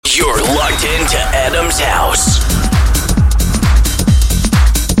You're locked into Adam's House.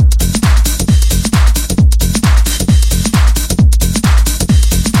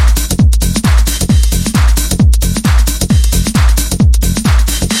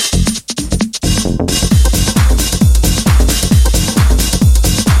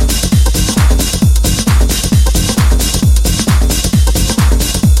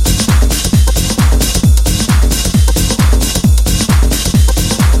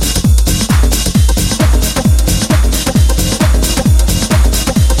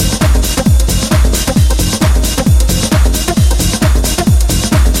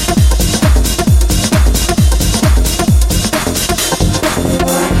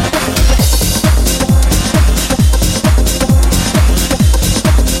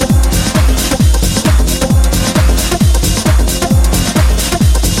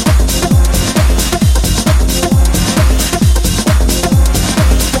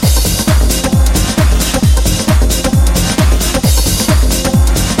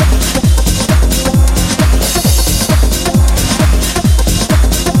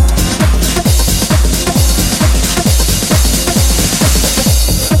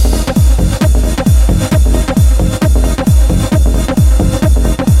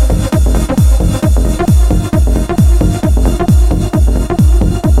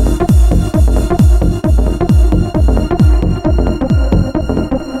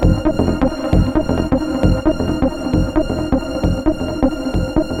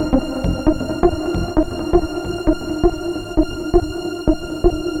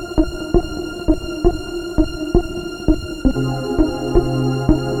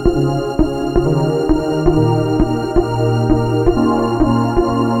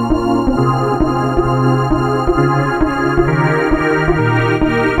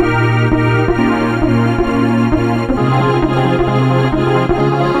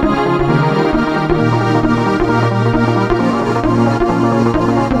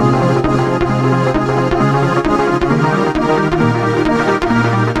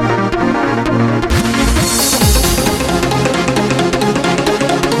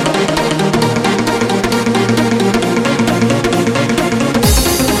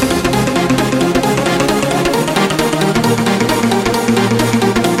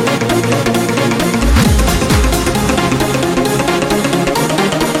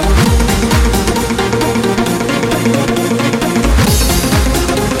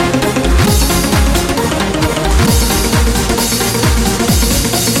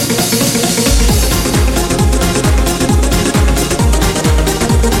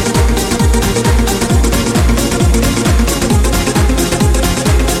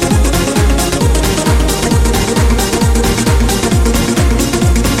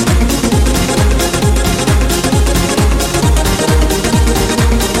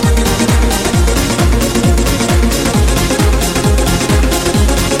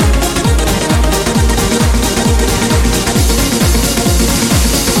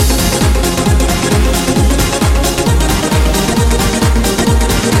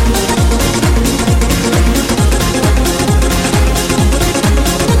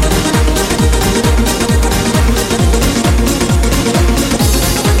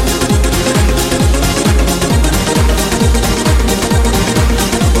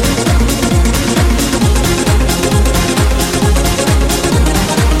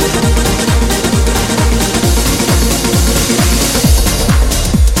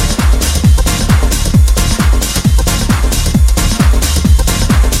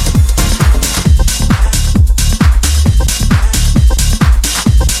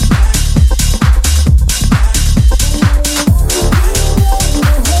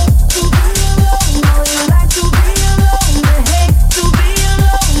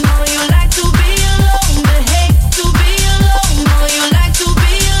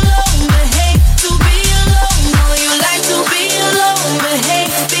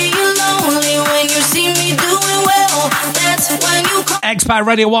 Expat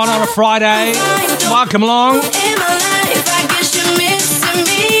Radio 1 on a Friday. Welcome along.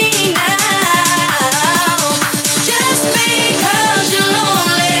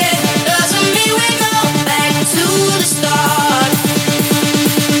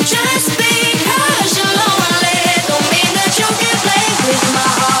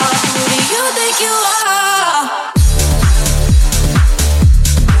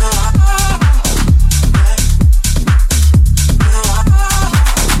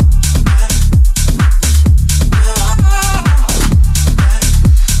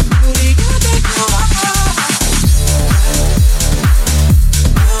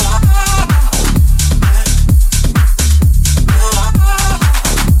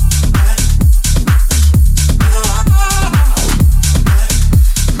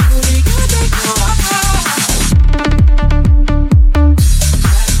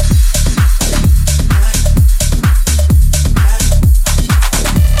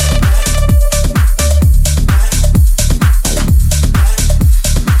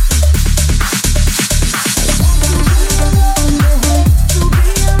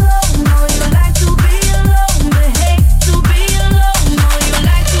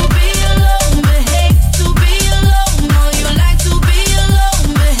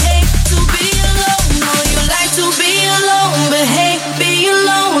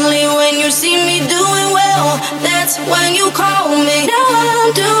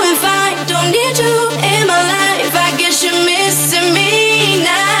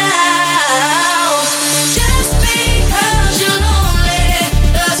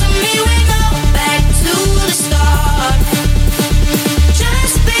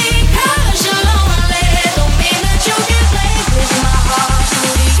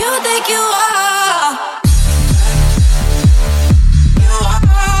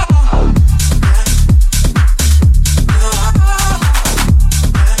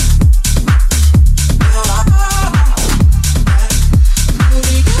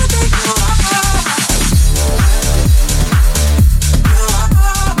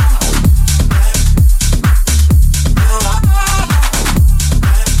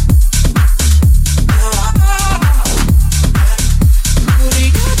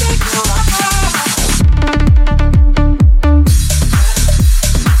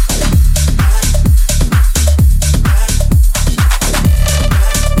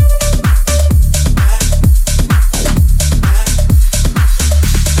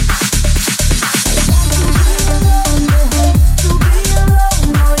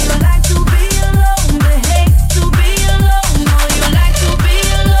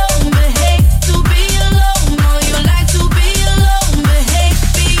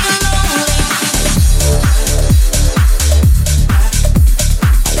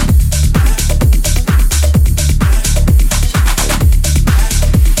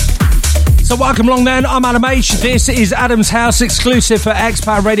 So welcome along then, I'm Adam H. This is Adam's House, exclusive for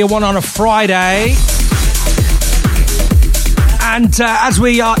Expat Radio 1 on a Friday. And as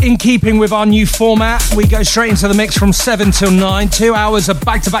we are in keeping with our new format, we go straight into the mix from 7 till 9. 2 hours of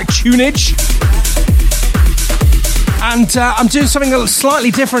back-to-back tunage. And I'm doing something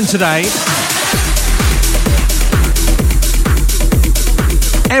slightly different today.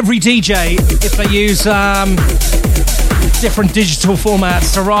 Every DJ, if they use different digital formats,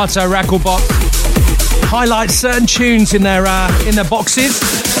 Serato, Recordbox, highlight certain tunes in their boxes.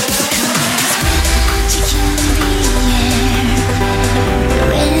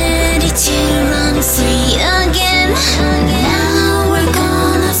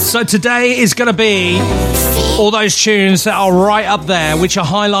 So today is going to be all those tunes that are right up there, which are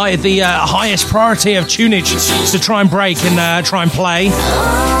highlighted the highest priority of tunage to try and break and try and play.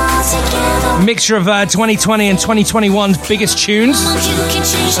 A mixture of 2020 and 2021's biggest tunes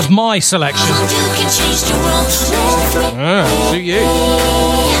of my selection. Suit you.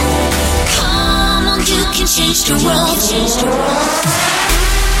 Come on, you can change the world. Change the world with me.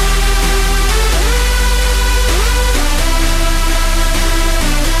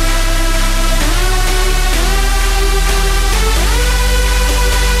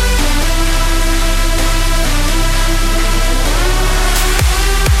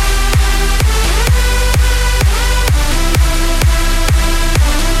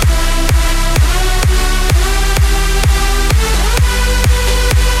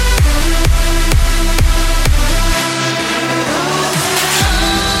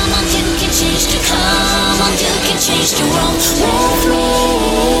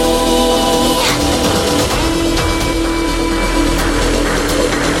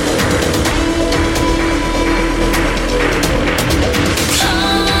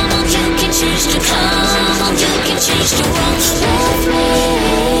 Come on, you can change the world with me.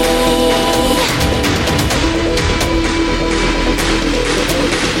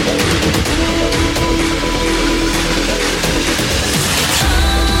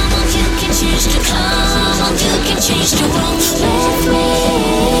 Change the world with me.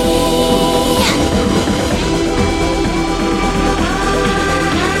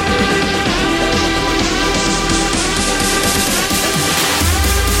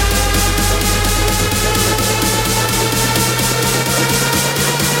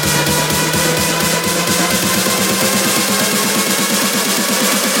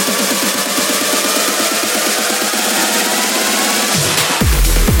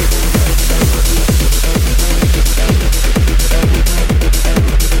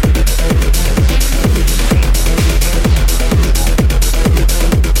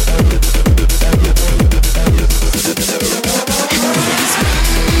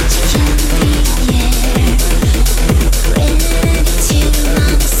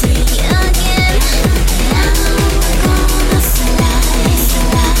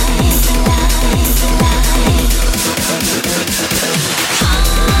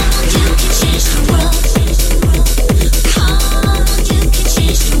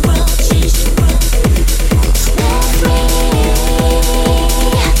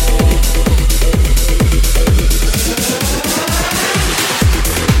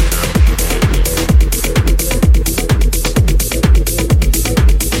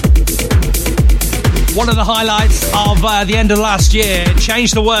 One of the highlights of the end of last year,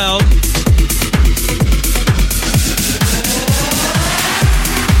 changed the world.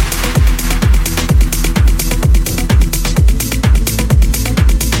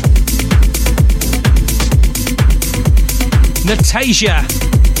 Natasha.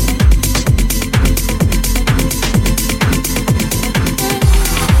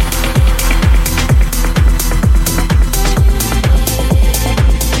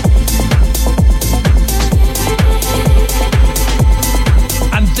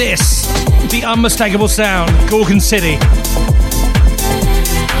 This, the unmistakable sound, Gorgon City.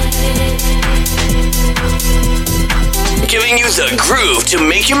 Giving you the groove to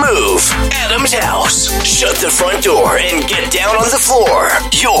make you move. Adam's House. Shut the front door and get down on the floor.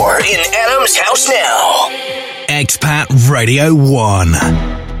 You're in Adam's House now. Expat Radio 1.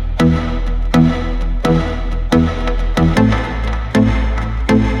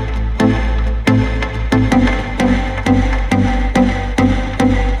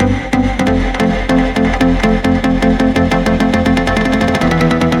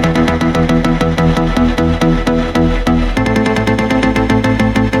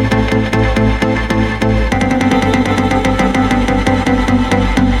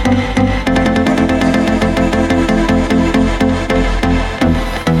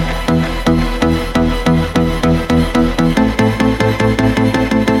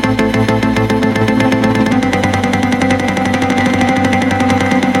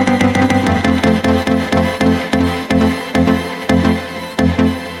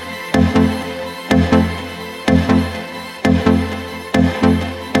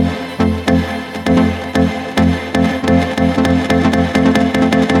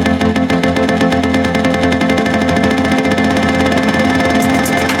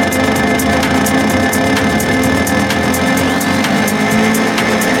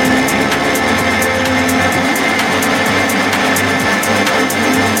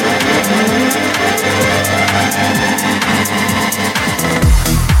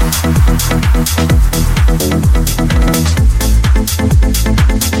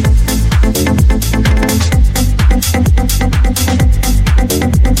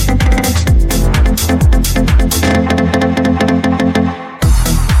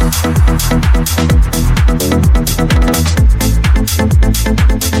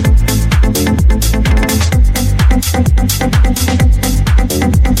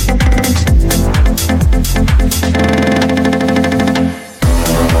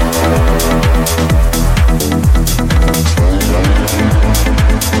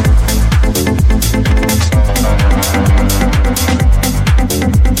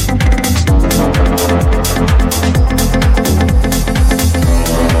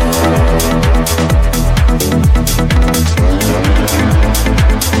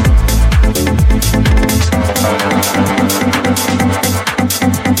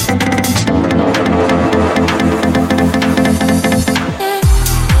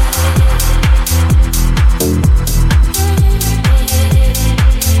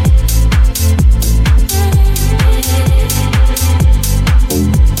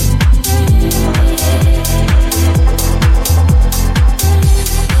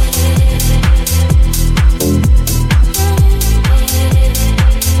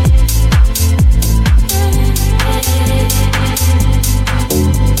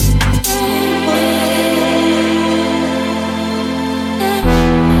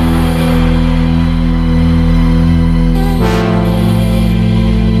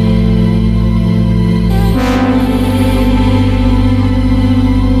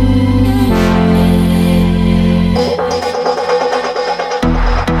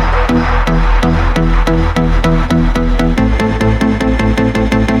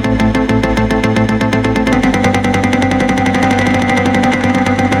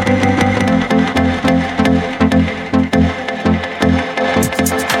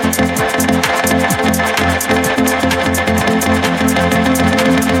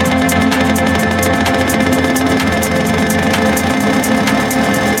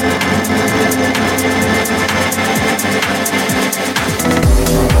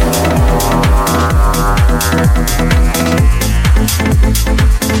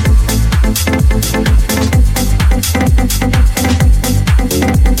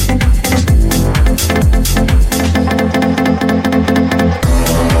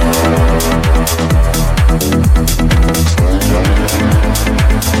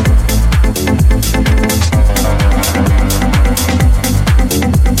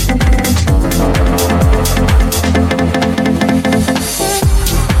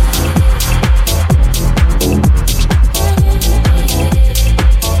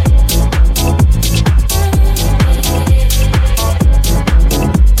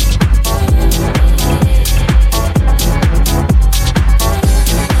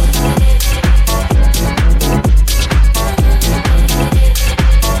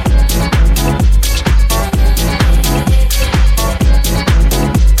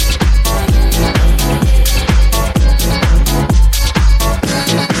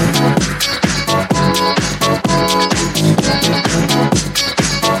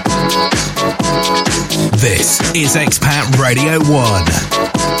 Is Expat Radio 1.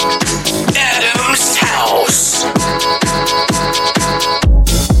 Adam's House.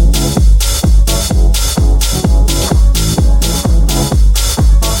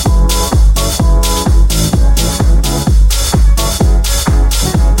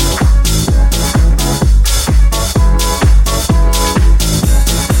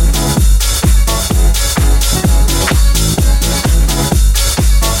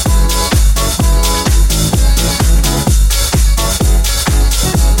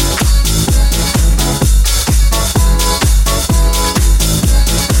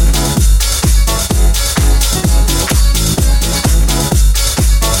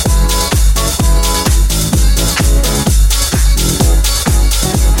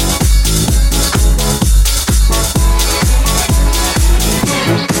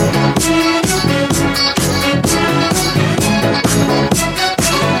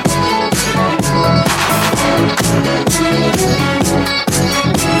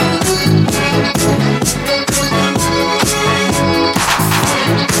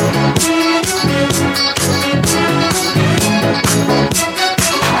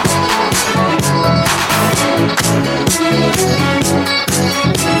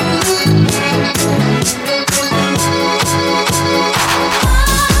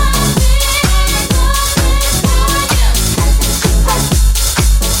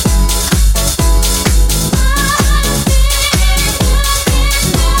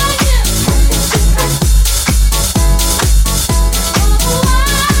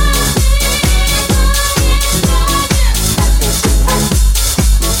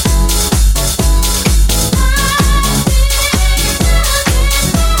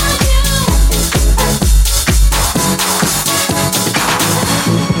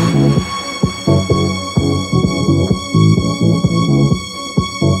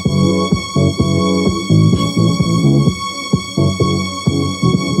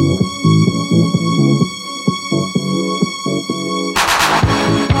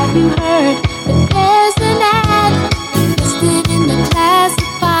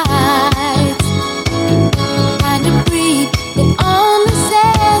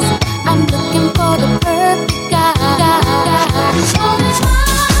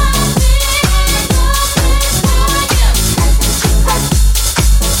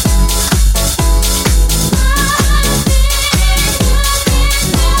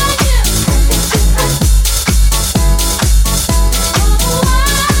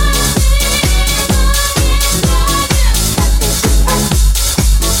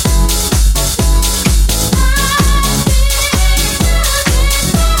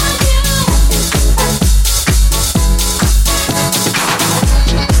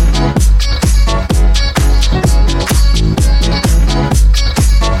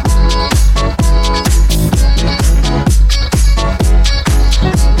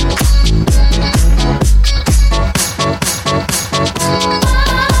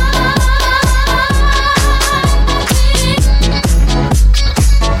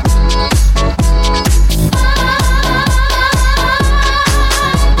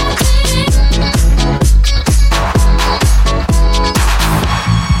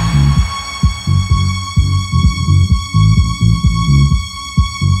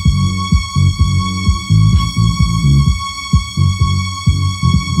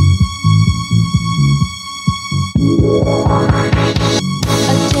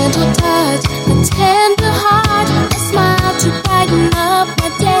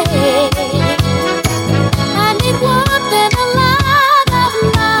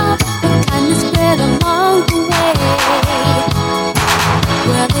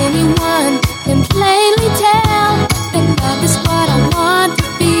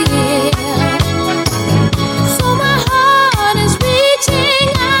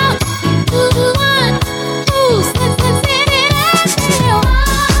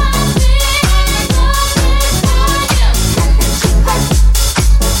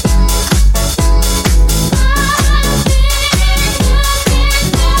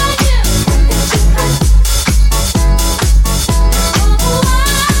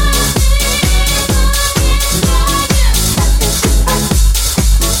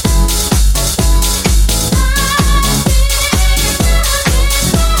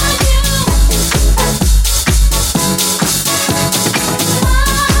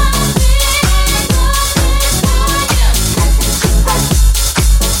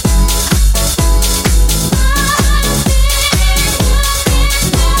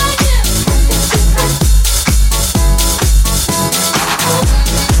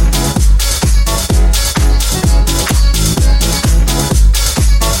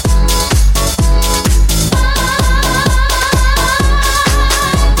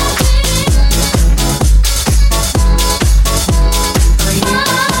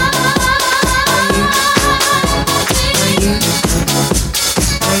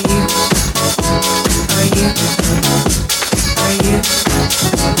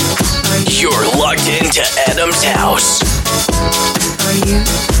 to Adam's House. Are you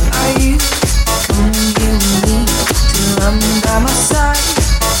coming here with me to run by my side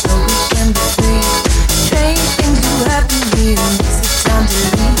so we can be free? Strange things will happen here. It's the time to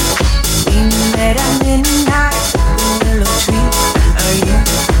leave. We met at midnight at the willow tree. Are you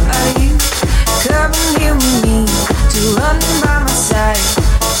coming here with me to run by my side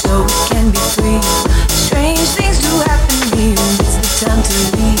so we can be free? Strange things do happen here. It's the time to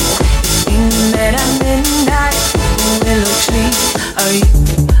leave. We met at midnight at the willow tree. Are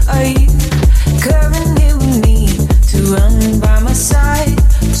you coming here with me to run by my side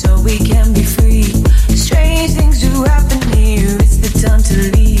so we can be free? Strange things do happen here. It's the time to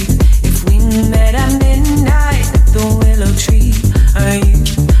leave. If we met at midnight at the willow tree. Are you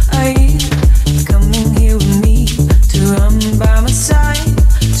coming here with me to run by my side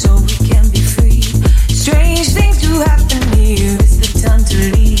so we can be free? Strange things do happen here. It's the time to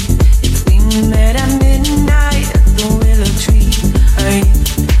leave. If we met at midnight at the willow tree.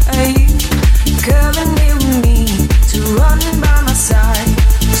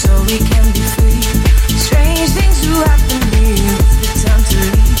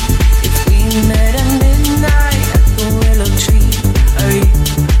 Are you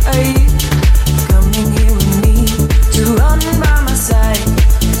coming here with me to run by my side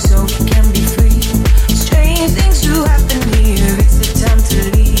so we can be free? Strange things do happen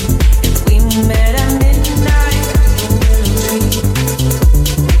here. It's the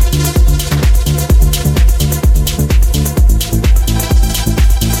time to leave. If we met at midnight at the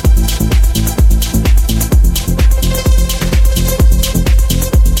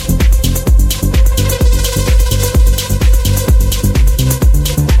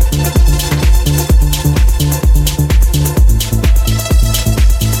tree.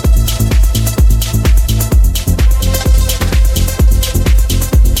 Are you coming here with me to run by my side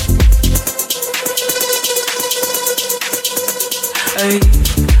so we can be free? Strange things do happen here. It's the time to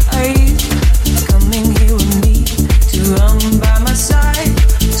leave. If we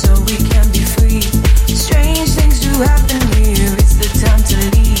met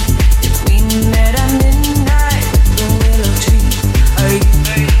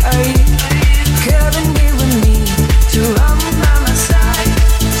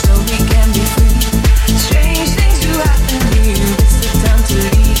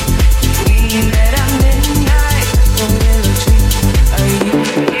at midnight at the willow tree.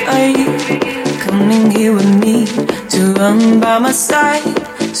 Are you coming here with me to run by my side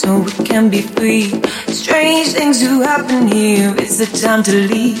so we can be free? Strange things do happen here. It's the time to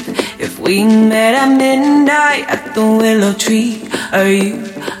leave. If we met at midnight at the willow tree. Are you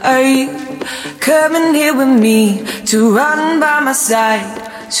coming here with me to run by my side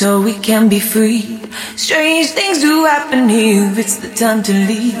so we can be free? Strange things do happen here. It's the time to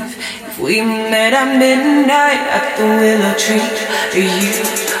leave. If we met at midnight at the willow tree.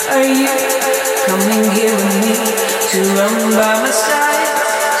 Are you coming here with me to run by my side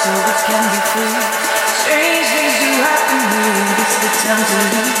so we can be free? Strange things do happen here. It's the time to leave. If we met at midnight at the willow tree. Are you coming here with me to run by my side so we can be free? Strange things do happen here. It's the time to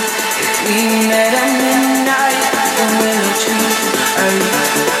leave. If we met at midnight at the willow tree. Are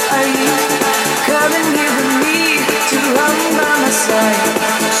you coming here with me to run by my side so we can be free? Strange things do happen here. It's the time to leave. If we met at midnight at the willow tree. Are you coming here with me to run by my side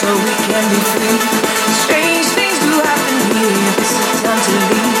so we can be free? Strange things do happen here. It's the time to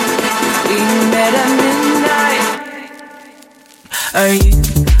leave. If we met at midnight. Are you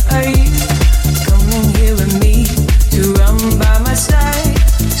coming here with me to run by my side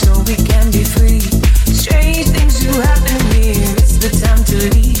so we can be free? Strange things do happen here. It's the time to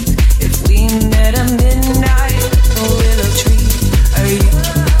leave. If we met at midnight at the willow tree. Are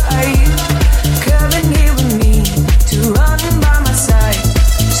you coming here with me to run by my side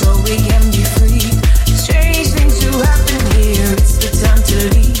so we can be free? Strange things do happen here. It's the time to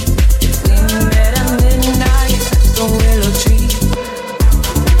leave. If we met at midnight at the willow tree.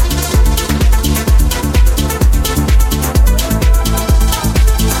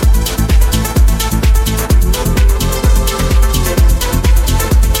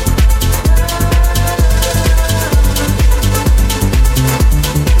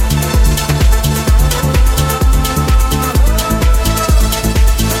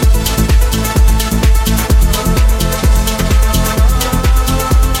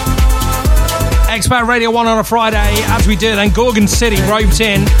 Expat Radio 1 on a Friday, as we did, and Gorgon City roped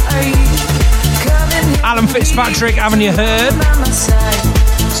in. Alan Fitzpatrick, haven't you heard?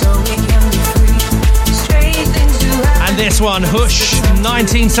 And this one, Hush,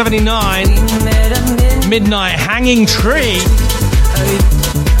 1979, Midnight Hanging Tree.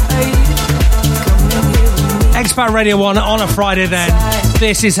 Expat Radio 1 on a Friday then.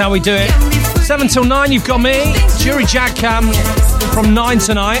 This is how we do it. 7 till 9, you've got me, Jury Jack Cam, from 9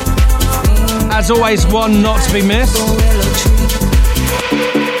 tonight. as always, one not to be missed.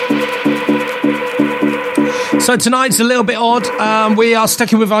 So tonight's a little bit odd. We are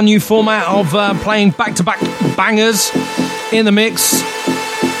sticking with our new format of playing back-to-back bangers in the mix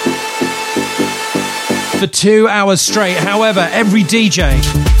for 2 hours straight. However, every DJ,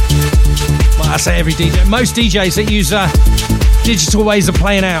 well, I say every DJ, most DJs that use digital ways of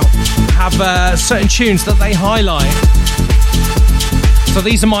playing out have certain tunes that they highlight. So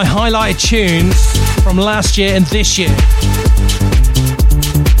these are my highlighted tunes from last year and this year.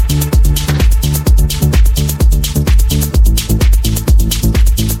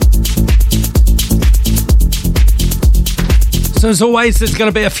 So as always, there's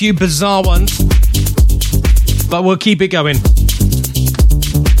going to be a few bizarre ones, but we'll keep it going.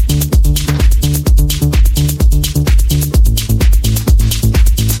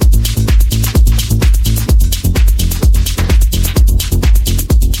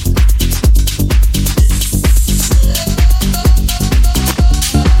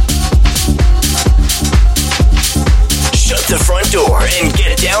 Shut the front door and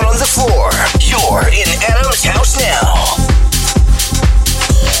get down on the floor. You're in Adam's house now.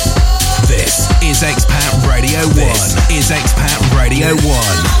 This is Expat Radio 1. This is Expat Radio 1.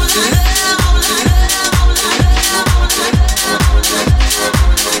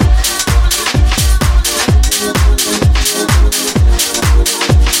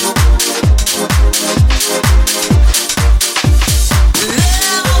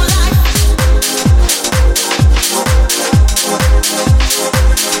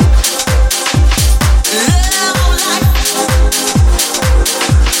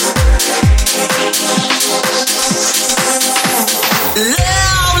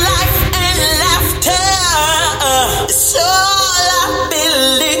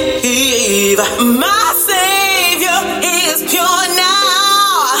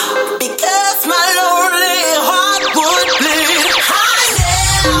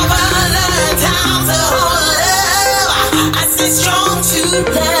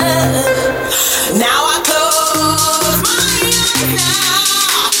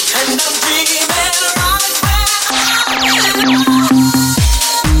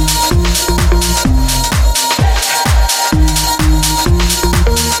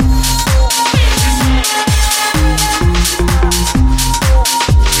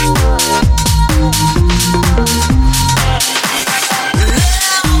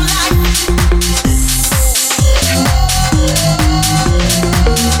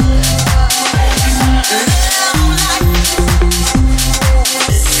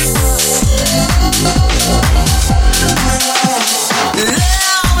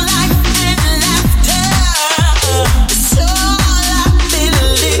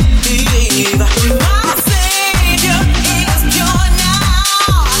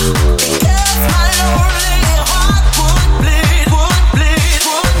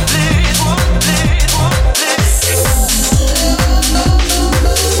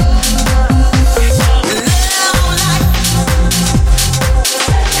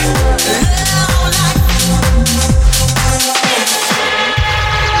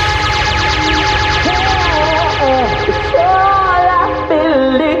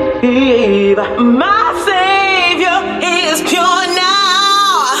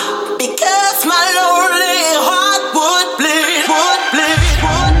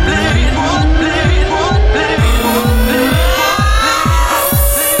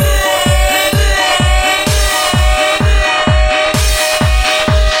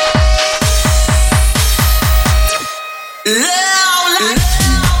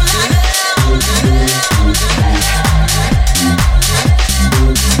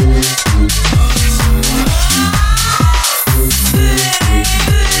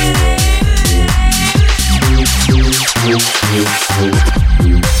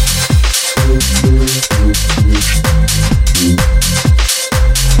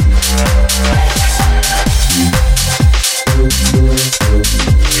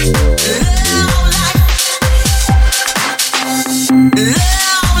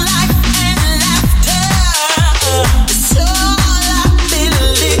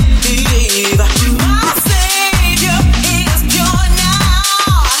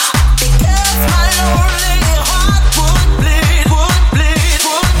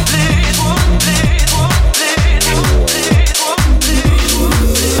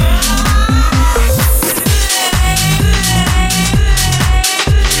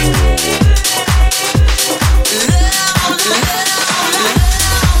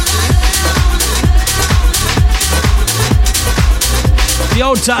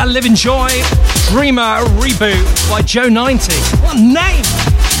 Live Enjoy Dreamer reboot by Joe 90. What a name!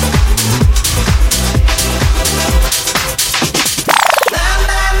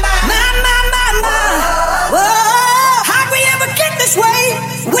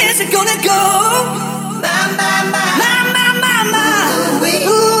 it gonna go?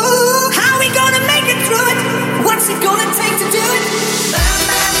 Ooh, how we gonna make it through it? What's it gonna take to do it?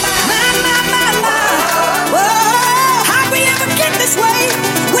 Whoa, how we ever get this way?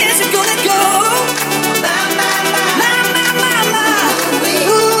 Where's it gonna go?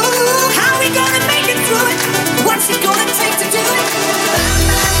 Ooh, how we gonna make it through it? What's it gonna take to do it?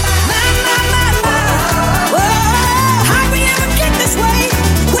 Whoa, how we ever get this way?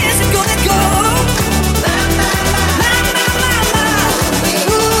 Where's it gonna go?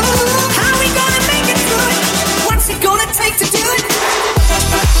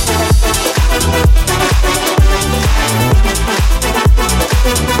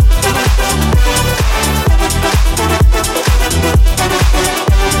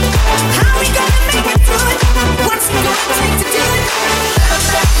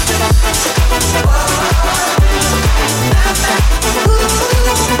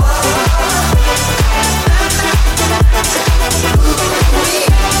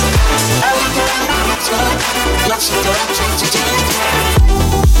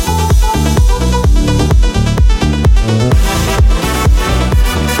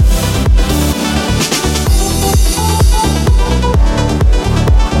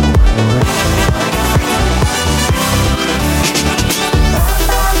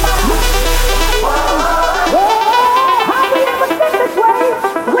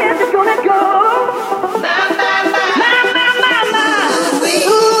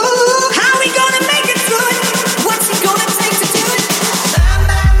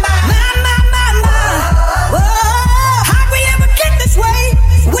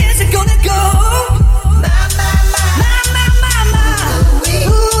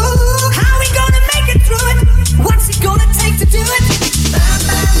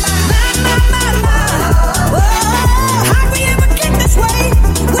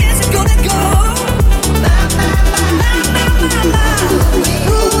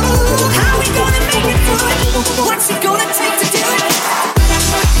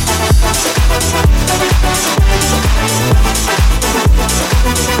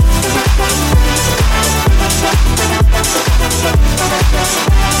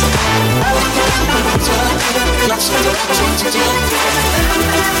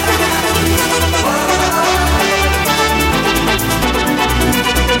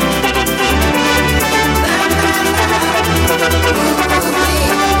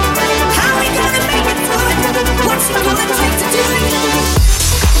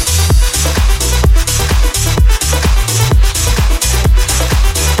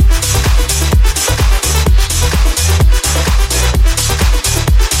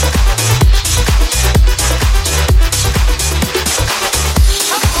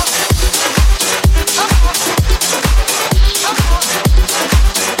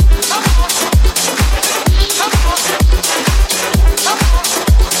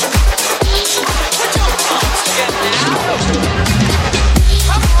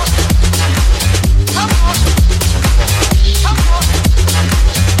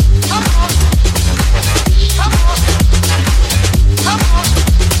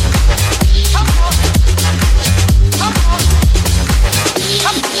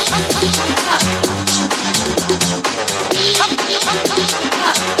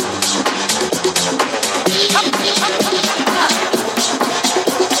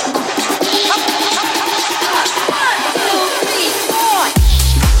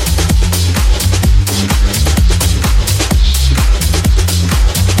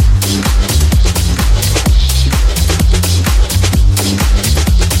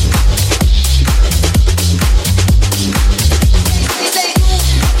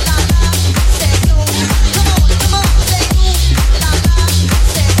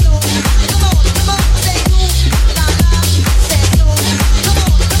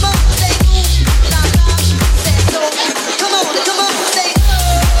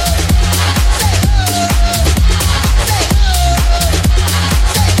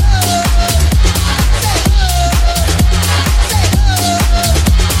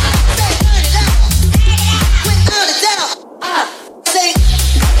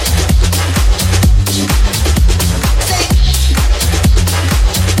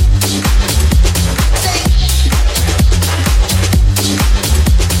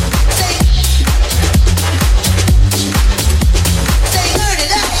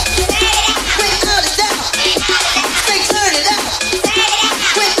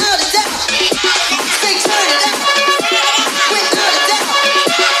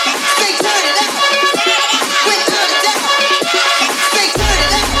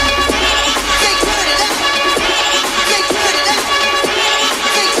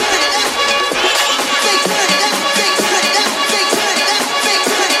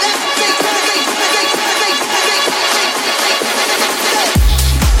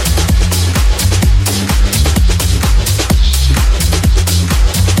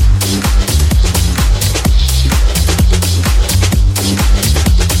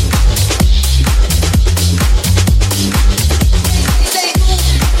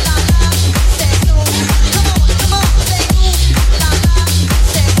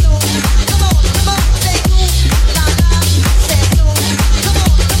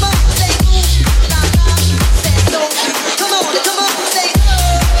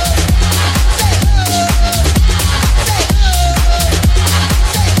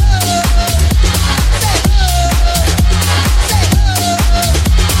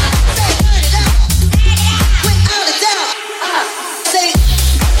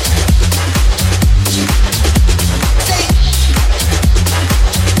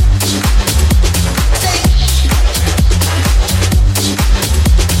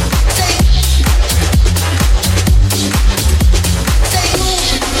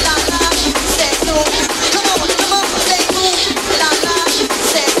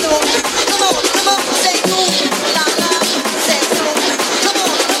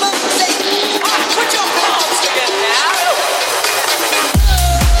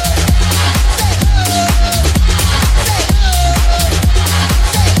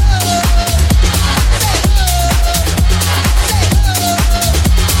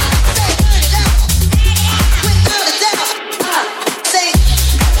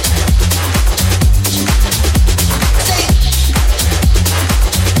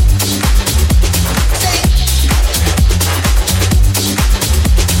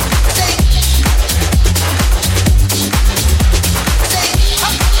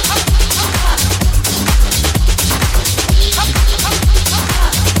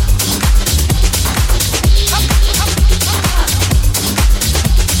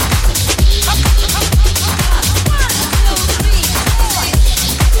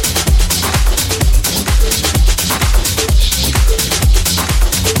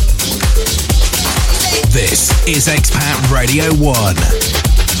 This is Expat Radio 1.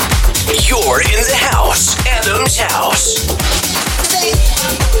 You're in the house. Adam's house.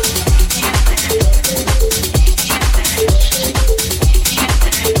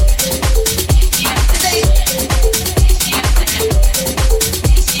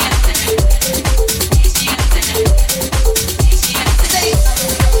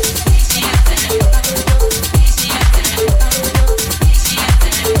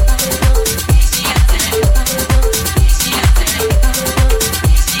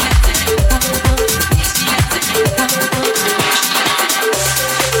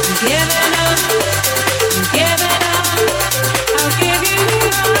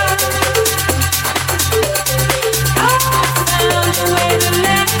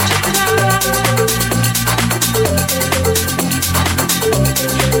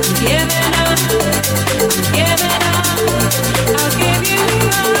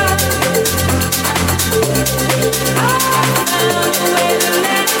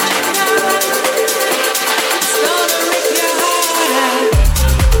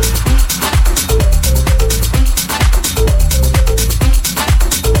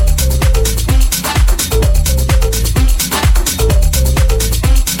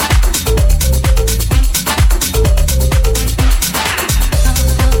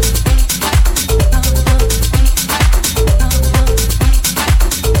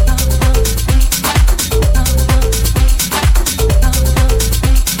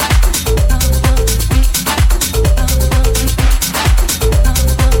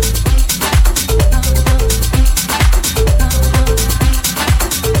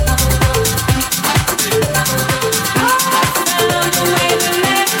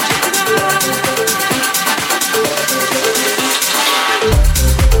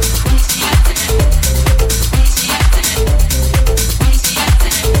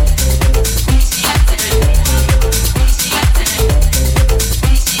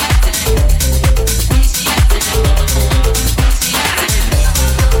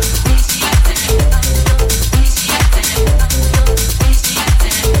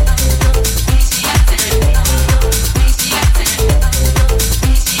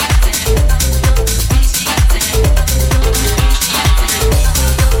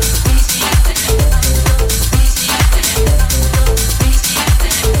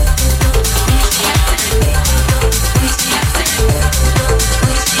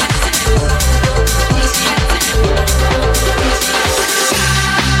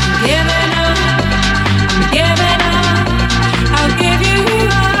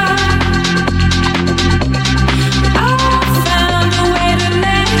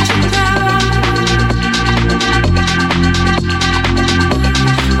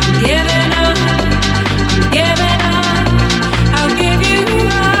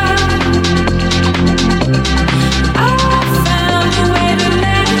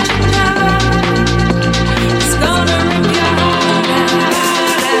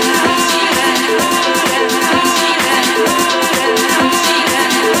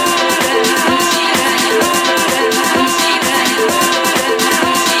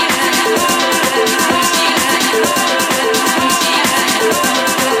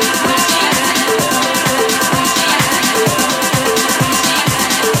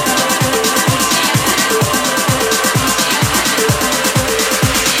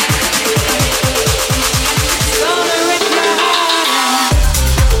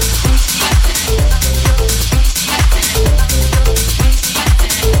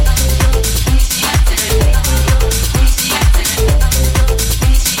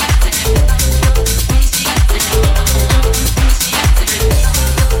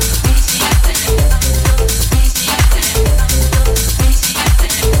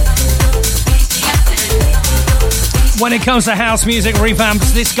 When it comes to house music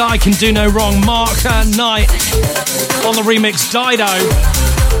revamps, this guy can do no wrong. Mark Knight on the remix Dido.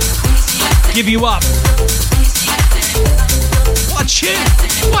 Give You Up. What tune?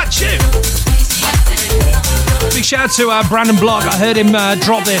 What tune? Big shout out to Brandon Block. I heard him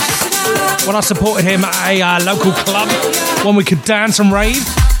drop this when I supported him at a local club when we could dance and rave.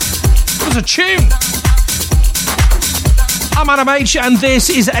 It was a tune. I'm Adam H, and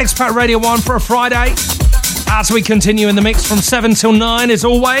this is Expat Radio 1 for a Friday. As we continue in the mix from 7 till 9 as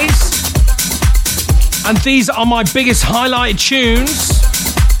always. And these are my biggest highlighted tunes.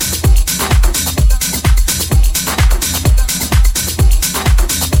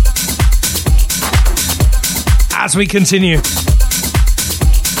 As we continue.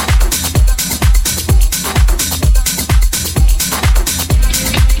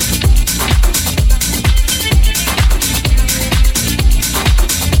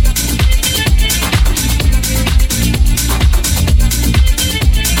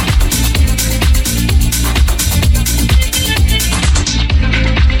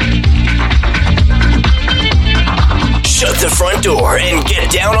 and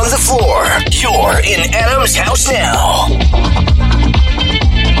get down on the floor. You're in Adam's house now.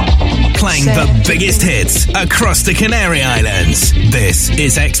 Playing the biggest hits across the Canary Islands. This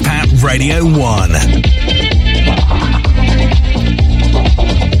is Expat Radio 1.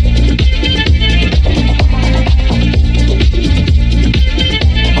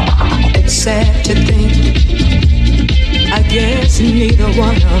 It's sad to think, I guess neither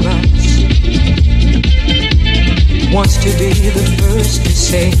one of us wants to be the first to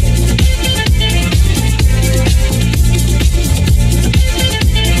say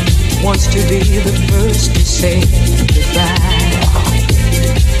wants to be the first to say goodbye.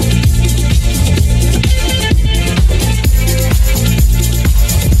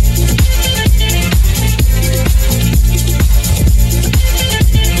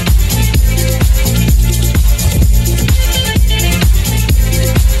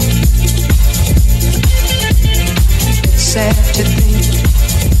 It's sad to think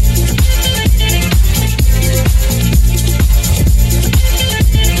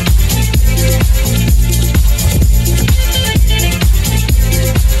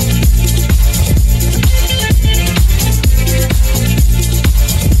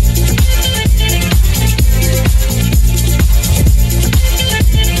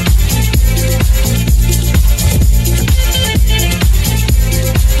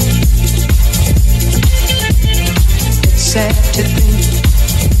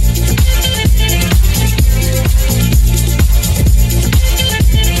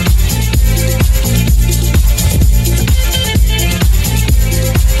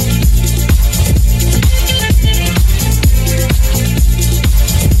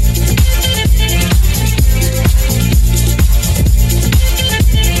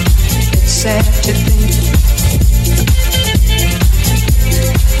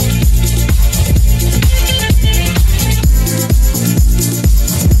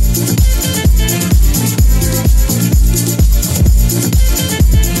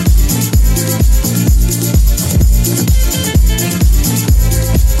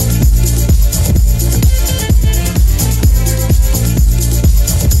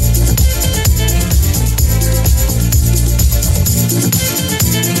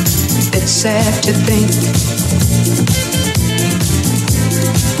sad to think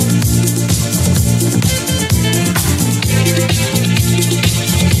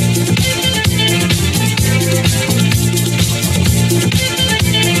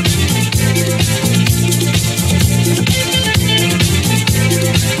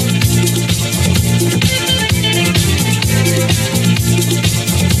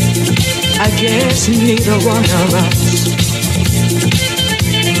I guess neither one of us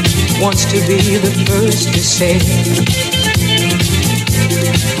wants to be the first to say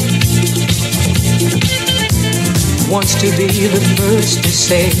wants to be the first to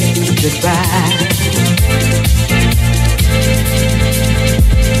say goodbye.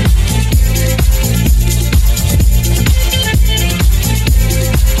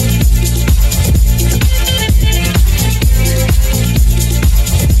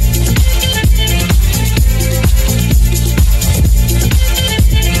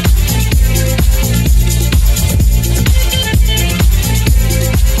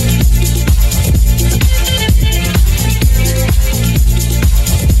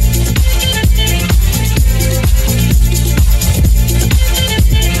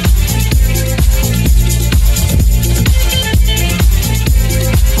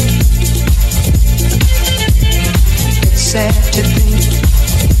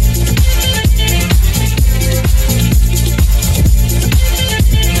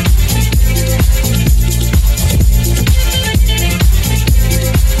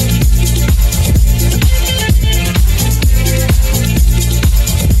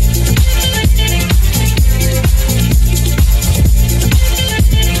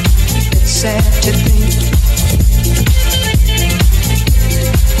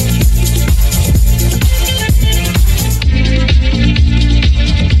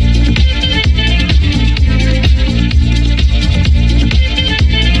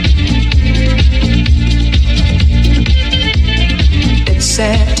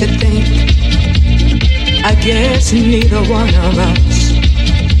 Neither one of us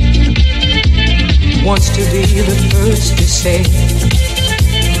wants to be the first to say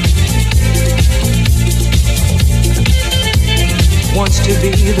wants to be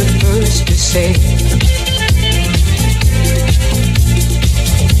the first to say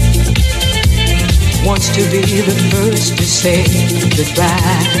wants to be the first to say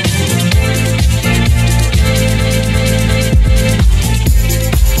goodbye.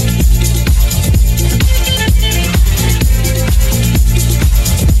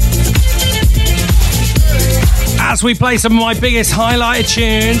 as we play some of my biggest highlighted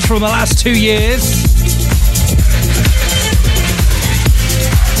tunes from the last 2 years.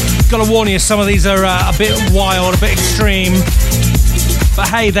 Gotta warn you, some of these are a bit wild, a bit extreme. But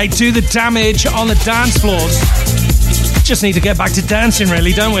hey, they do the damage on the dance floors. Just need to get back to dancing,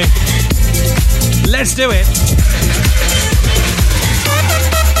 really, don't we? Let's do it.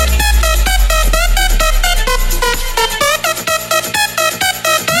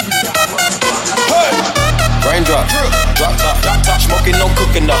 Raindrop, drop top, smoking, no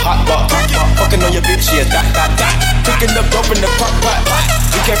cooking, the hot pot. Fucking on your bitch, yeah, that. Cooking up dope in the crock pot.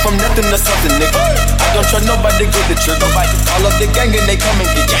 We came from nothing to something, nigga. I don't trust nobody, get the trick. Nobody, all of the gang and they come and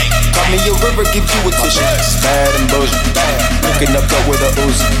get gang. Call me a river, give you a tissue. Bad and bullshit, bad. Cooking up dope with a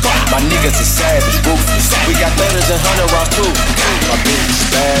Uzi. My niggas is savage, ruthless. We got 30s and 100 rounds too. My bitch is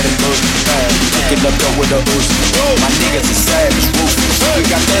bad and bullshit, bad. Cooking up dope with a Uzi. My niggas is savage, ruthless. We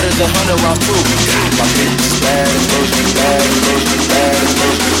got 30s and 100 rounds too. My bitch is bad and bullshit, bad and bullshit, bad and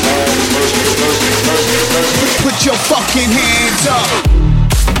bullshit, bad and bullshit, bullshit. Put your fucking hands up.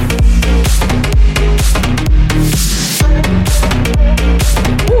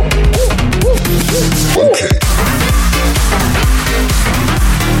 Okay.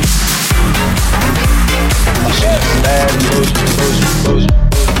 Bad and bullshit.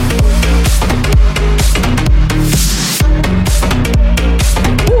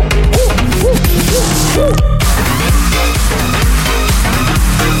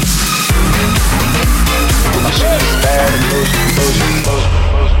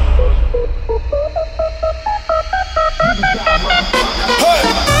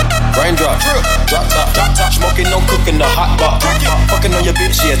 Raindrop, drop top, smoking, no cooking, the hot pot. Fucking on your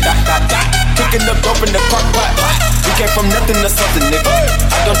bitch, yeah, that. Cooking up dope in the crock pot. We came from nothing to something, nigga.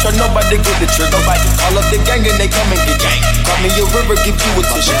 I don't trust nobody, get the trick. Nobody, all of the gang and they come and get gang. Call me a river, give you a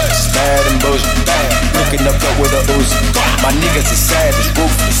tissue. Bad and bullshit, bad. Cooking up dope with a Uzi. My niggas is savage,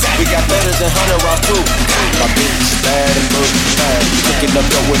 ruthless. We got 30s and 100 rounds too. My bitch is bad and bullshit, bad. Cooking up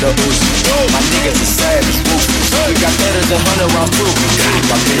dope with a Uzi. My niggas is savage, ruthless. We got 30s and 100 rounds too.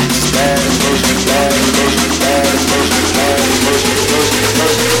 My bitch is bad and bullshit, bad and bullshit, bad and bullshit, bad and bullshit,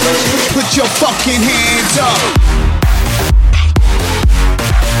 bullshit. Put your fucking hands up.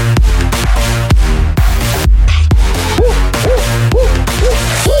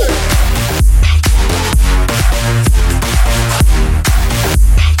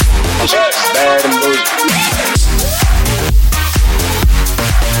 Bad and bullshit.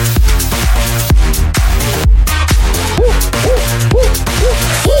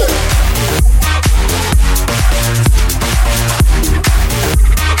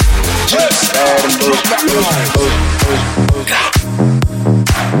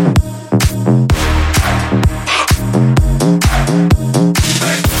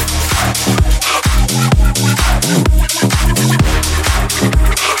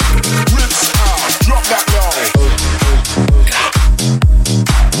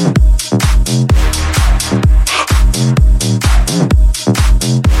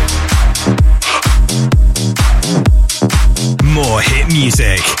 More hit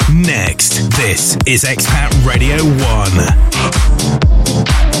music. Next, this is Expat Radio 1.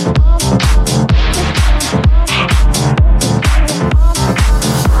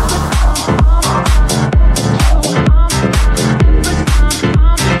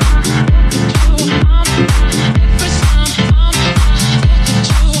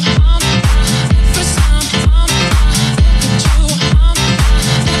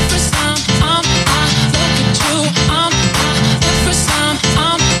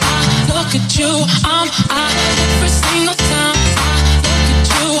 Every single time I look at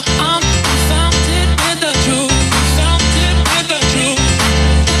you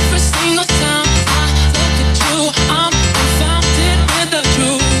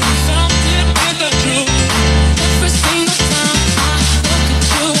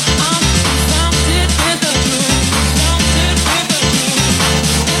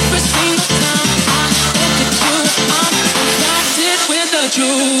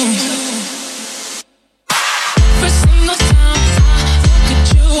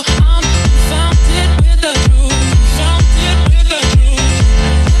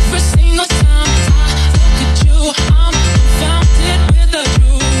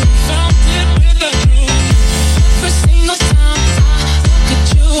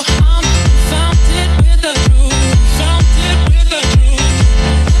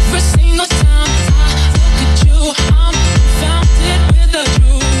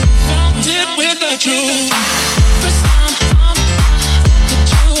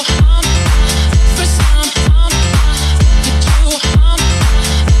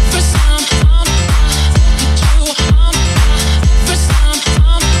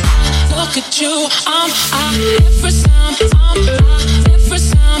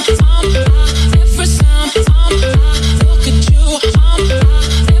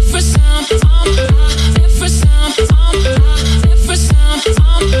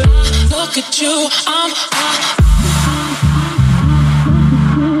look at you, I'm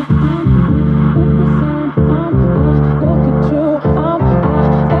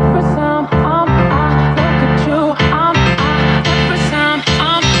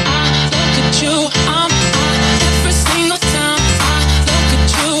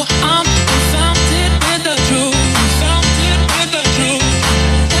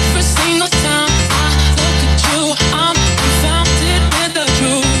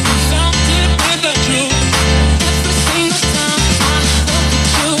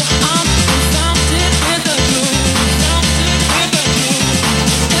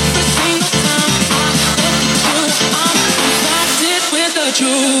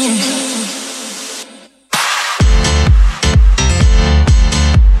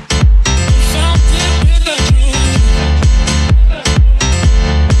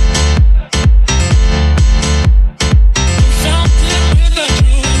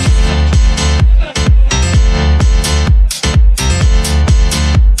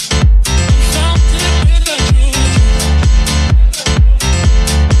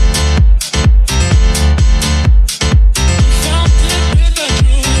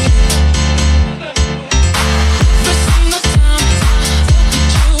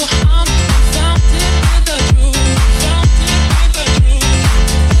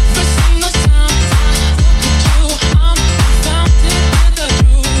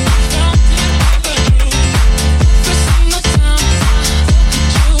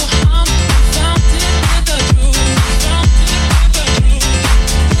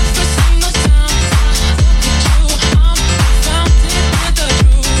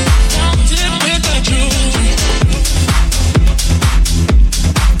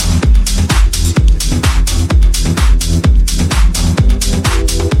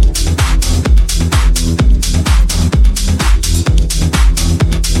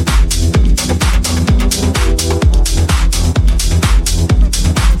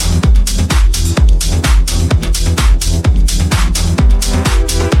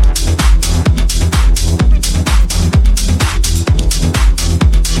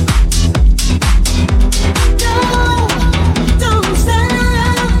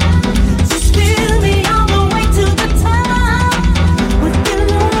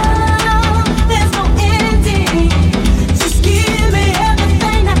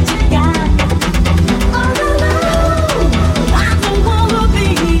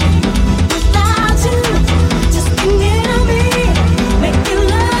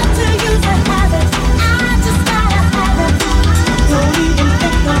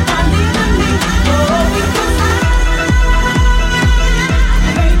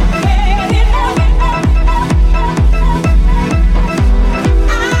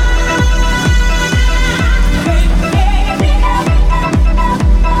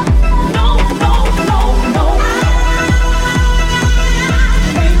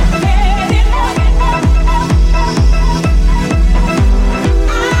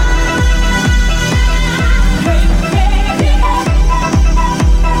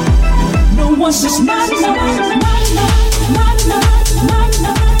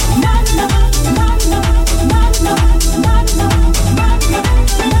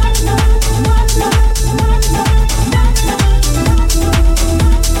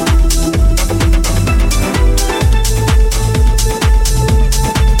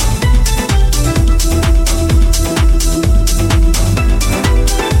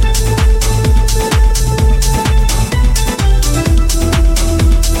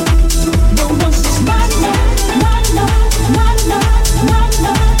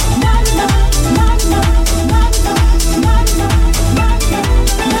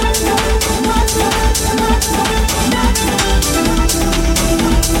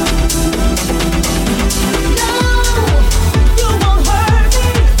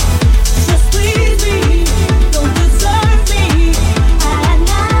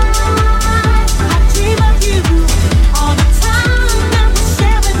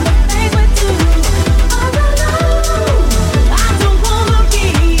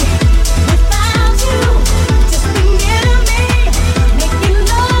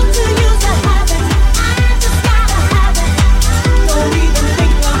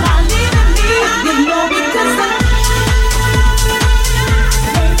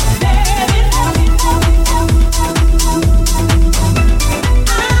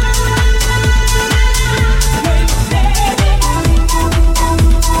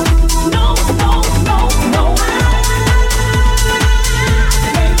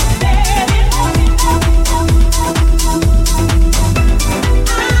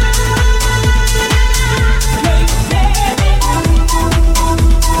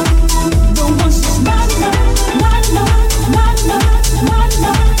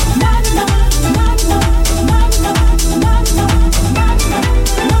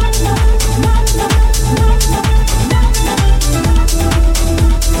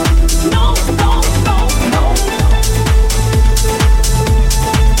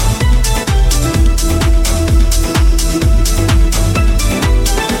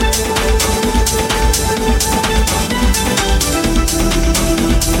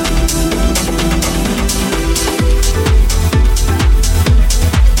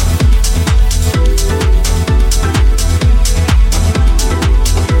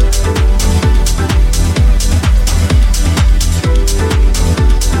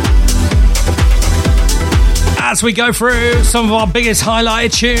as we go through some of our biggest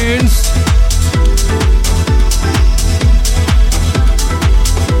highlighted tunes.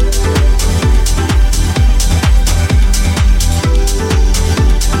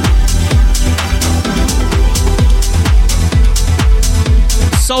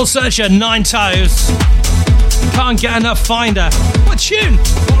 Soul Searcher, Nine Toes. Can't get enough Finder. What tune?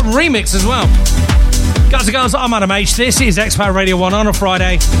 What a remix as well. Guys and girls, I'm Adam H. This is Expat Radio 1 on a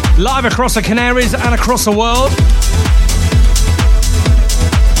Friday. Live across the Canaries and across the world.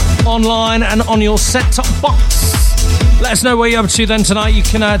 Online and on your set-top box. Let us know where you're up to then tonight. You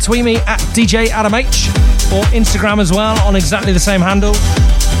can tweet me at DJ Adam H or Instagram as well on exactly the same handle.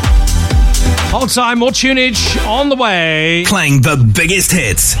 Hold time, more tunage on the way. Playing the biggest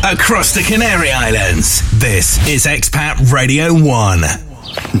hits across the Canary Islands. This is Expat Radio 1.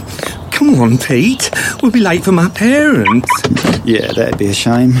 Come on, Pete. We'll be late for my parents. Yeah, that'd be a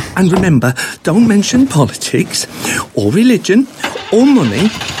shame. And remember, don't mention politics, or religion, or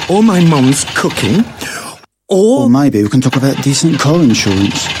money, or my mum's cooking, or maybe we can talk about decent car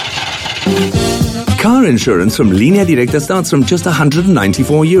insurance. Car insurance from Linea Directa starts from just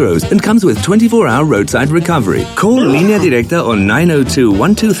 €194 and comes with 24-hour roadside recovery. Call Linea Directa on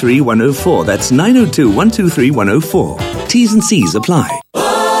 902-123-104. That's 902-123-104. T's and C's apply.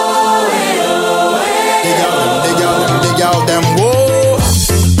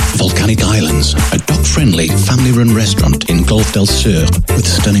 Volcanic Islands, a dog-friendly, family-run restaurant in Golfe del Sur with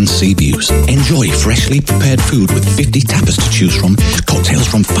stunning sea views. Enjoy freshly prepared food with 50 tapas to choose from, cocktails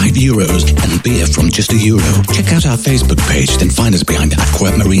from €5 and beer from just €1. Check out our Facebook page, then find us behind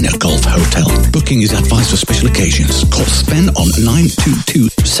Aqua Marina Golf Hotel. Booking is advised for special occasions. Call Sven on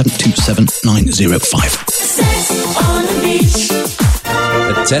 922-727-905. On the beach.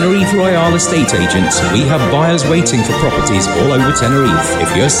 At Tenerife Royale Estate Agents, we have buyers waiting for properties all over Tenerife.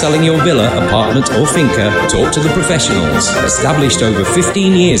 If you're selling your villa, apartment or finca, talk to the professionals. Established over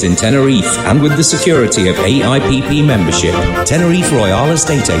 15 years in Tenerife and with the security of AIPP membership. Tenerife Royale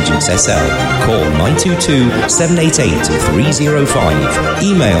Estate Agents SL. Call 922-788-305.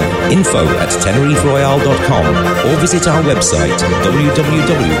 Email info@teneriferoyale.com or visit our website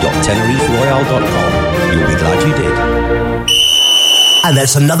www.teneriferoyale.com. You'll be glad you did. And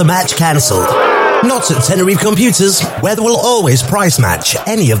that's another match cancelled. Not at Tenerife Computers, where they will always price match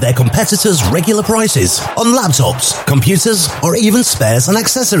any of their competitors' regular prices on laptops, computers, or even spares and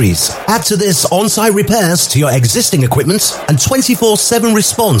accessories. Add to this on-site repairs to your existing equipment and 24/7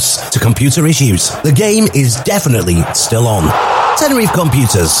 response to computer issues. The game is definitely still on. Tenerife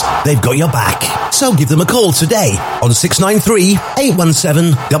Computers, they've got your back. So give them a call today on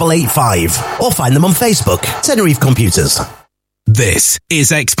 693-817-885 or find them on Facebook, Tenerife Computers. This is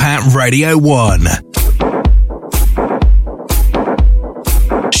Expat Radio 1.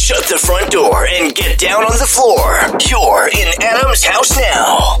 Shut the front door and get down on the floor. You're in Adam's house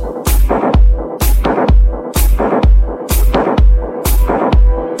now.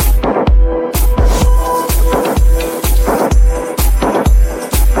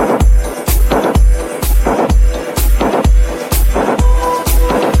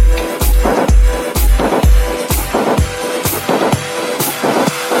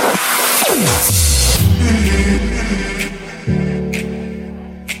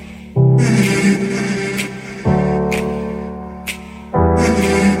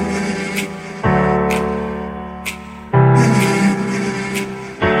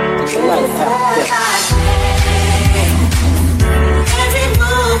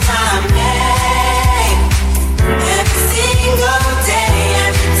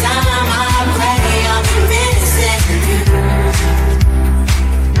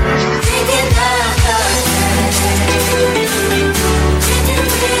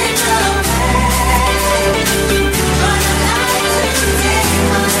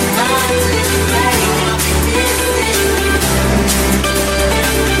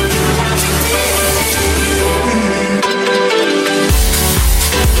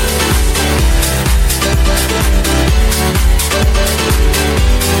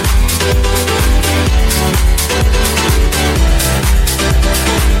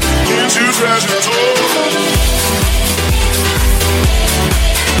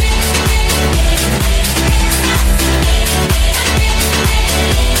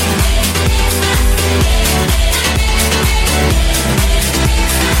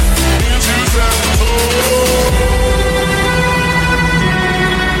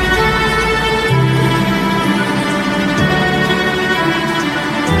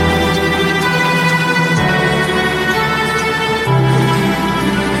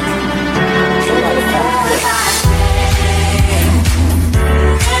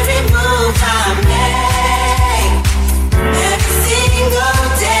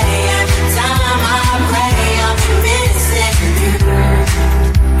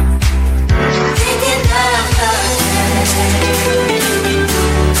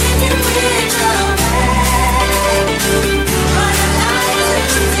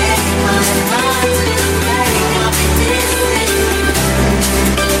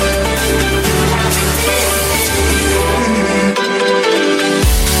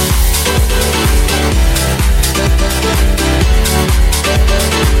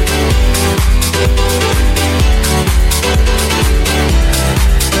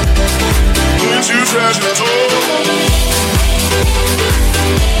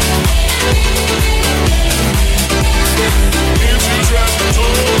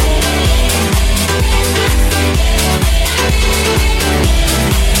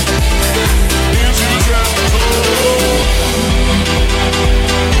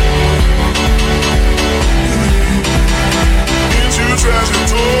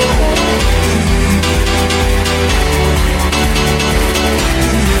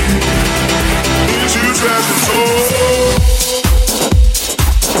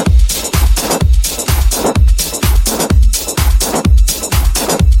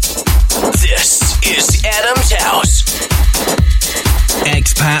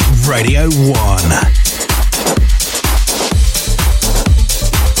 Radio 1.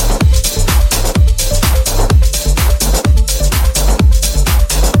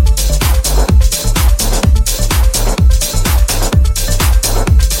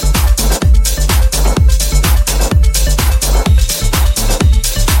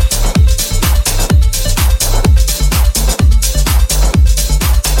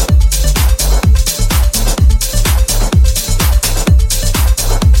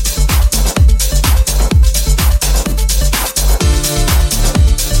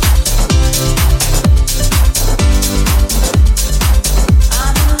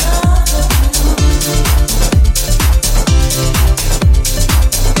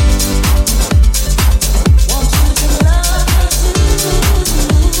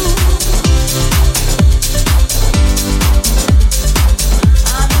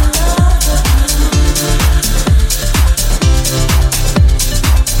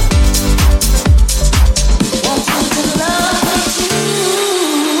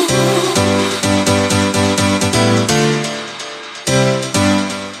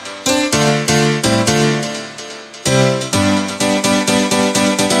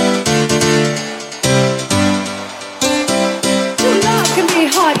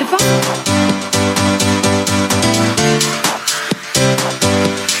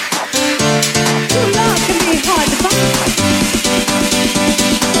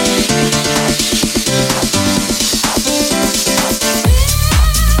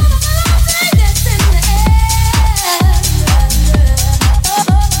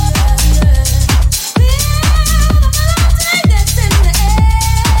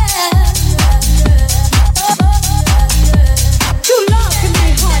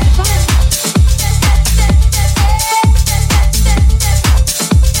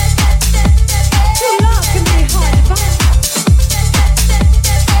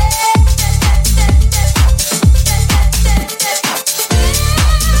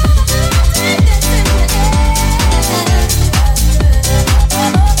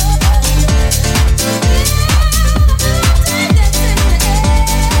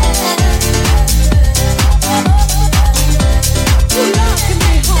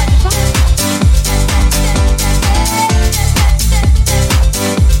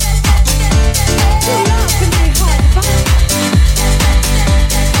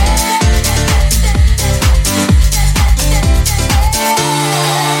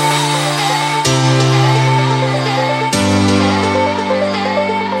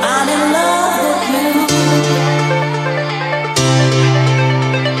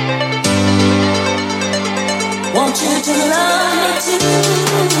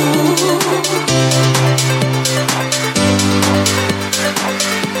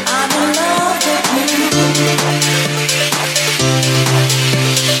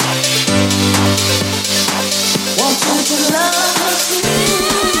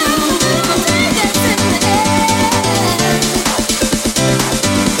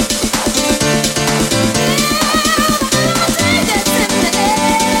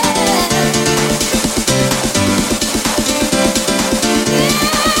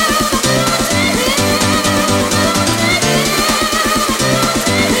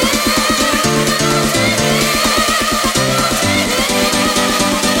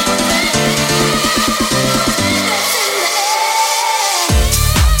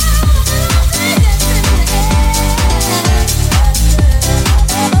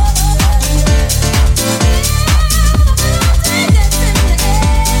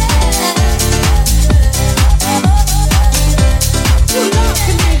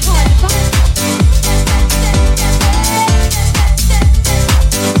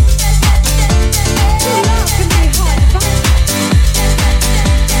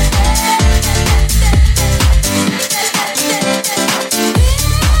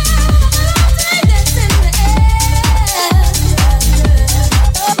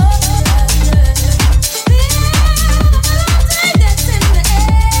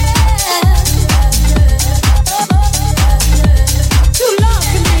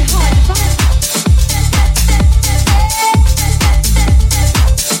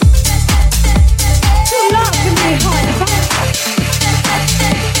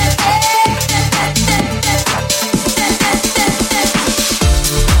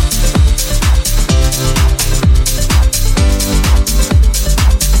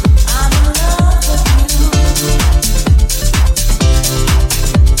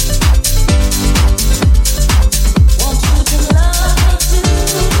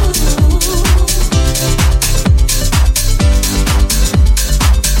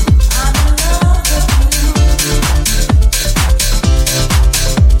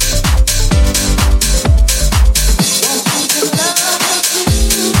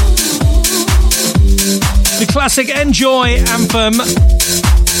 classic Enjoy anthem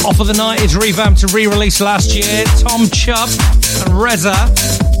off of the 90s revamped and re-released last year. Tom Chubb and Reza.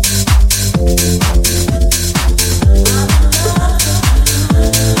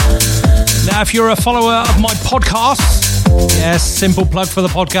 Now, if you're a follower of my podcast, yes, simple plug for the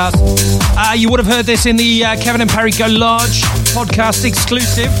podcast, you would have heard this in the Kevin and Perry Go Large podcast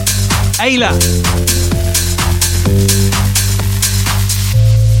exclusive. Ayla.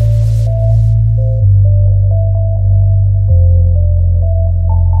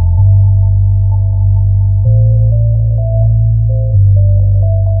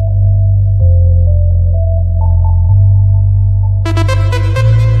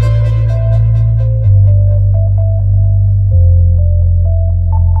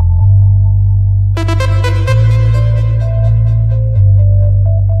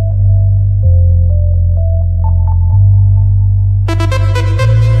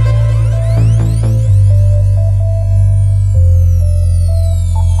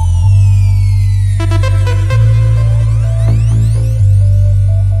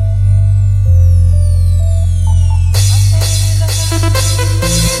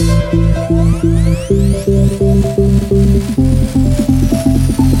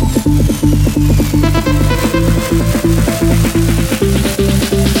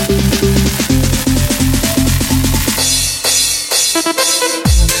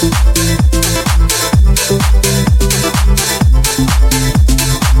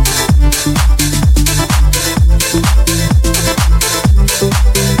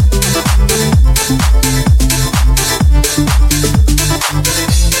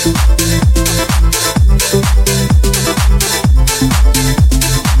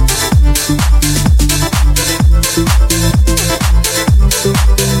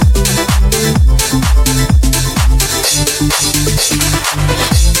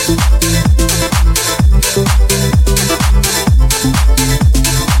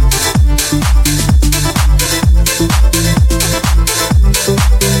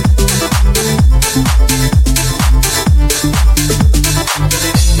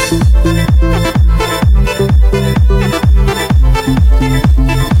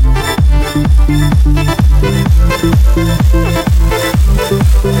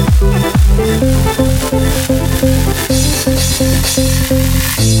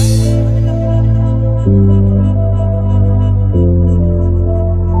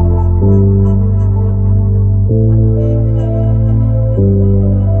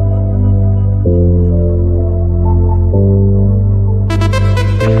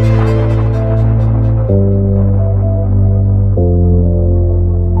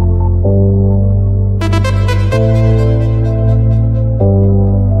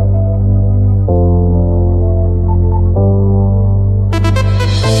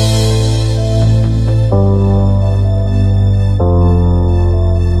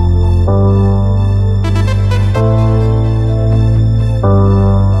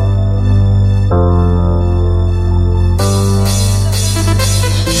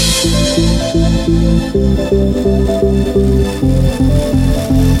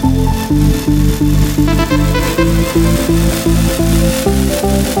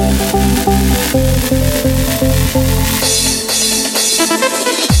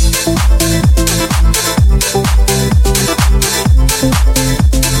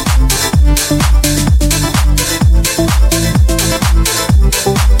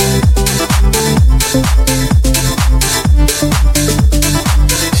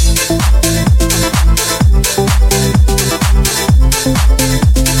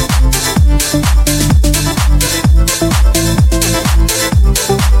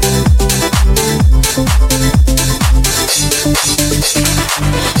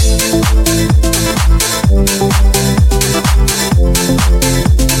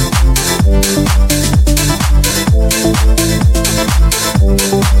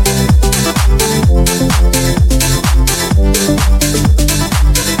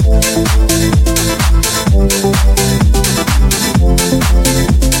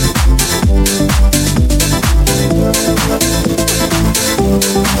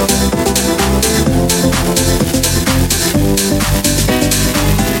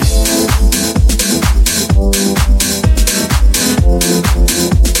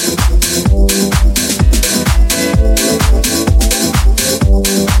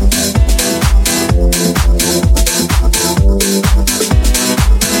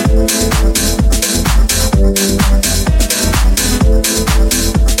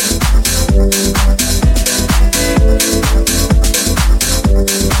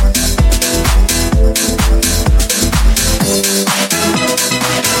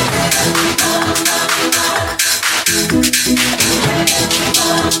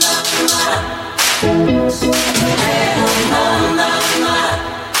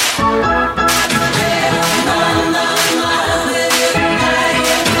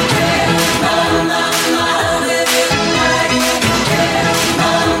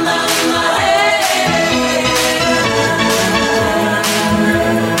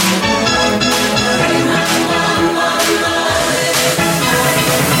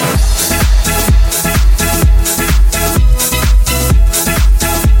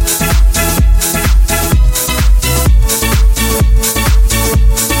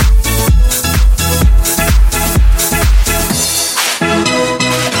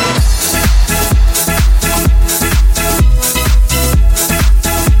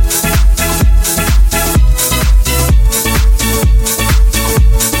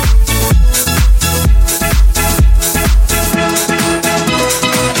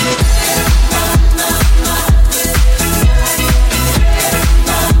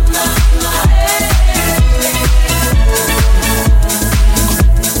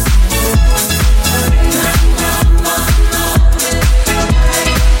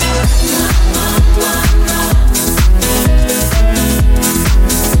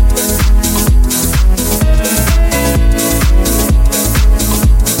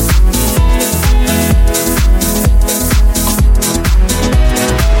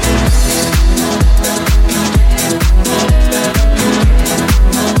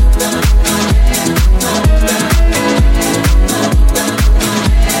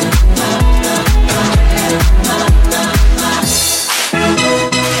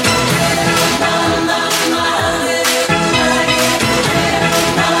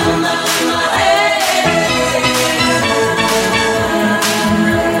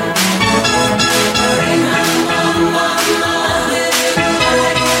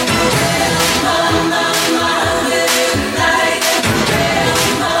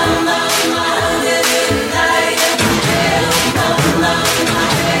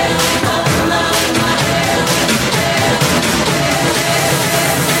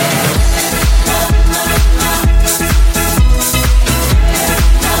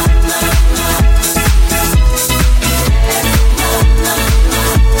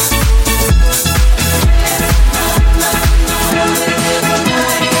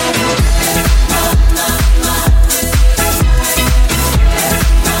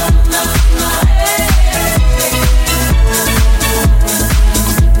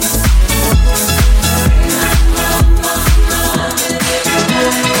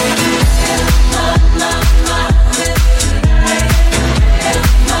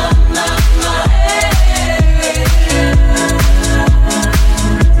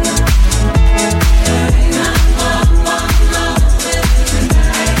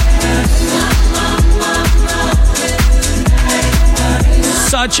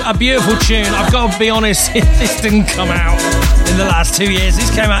 a beautiful tune. I've got to be honest, this didn't come out in the last 2 years. This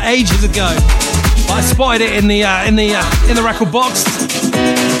came out ages ago. But I spotted it in the record box,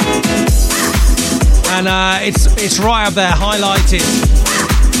 and it's right up there, highlighted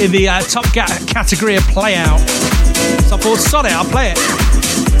in the top category of play out. So I thought, sod it, I'll play it.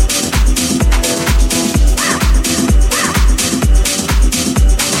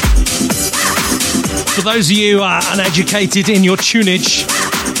 For those of you uneducated in your tunage,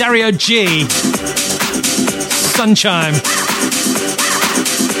 Dario G, Sunshine.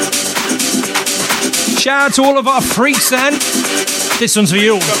 Shout out to all of our freaks then. This one's for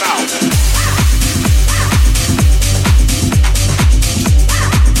you.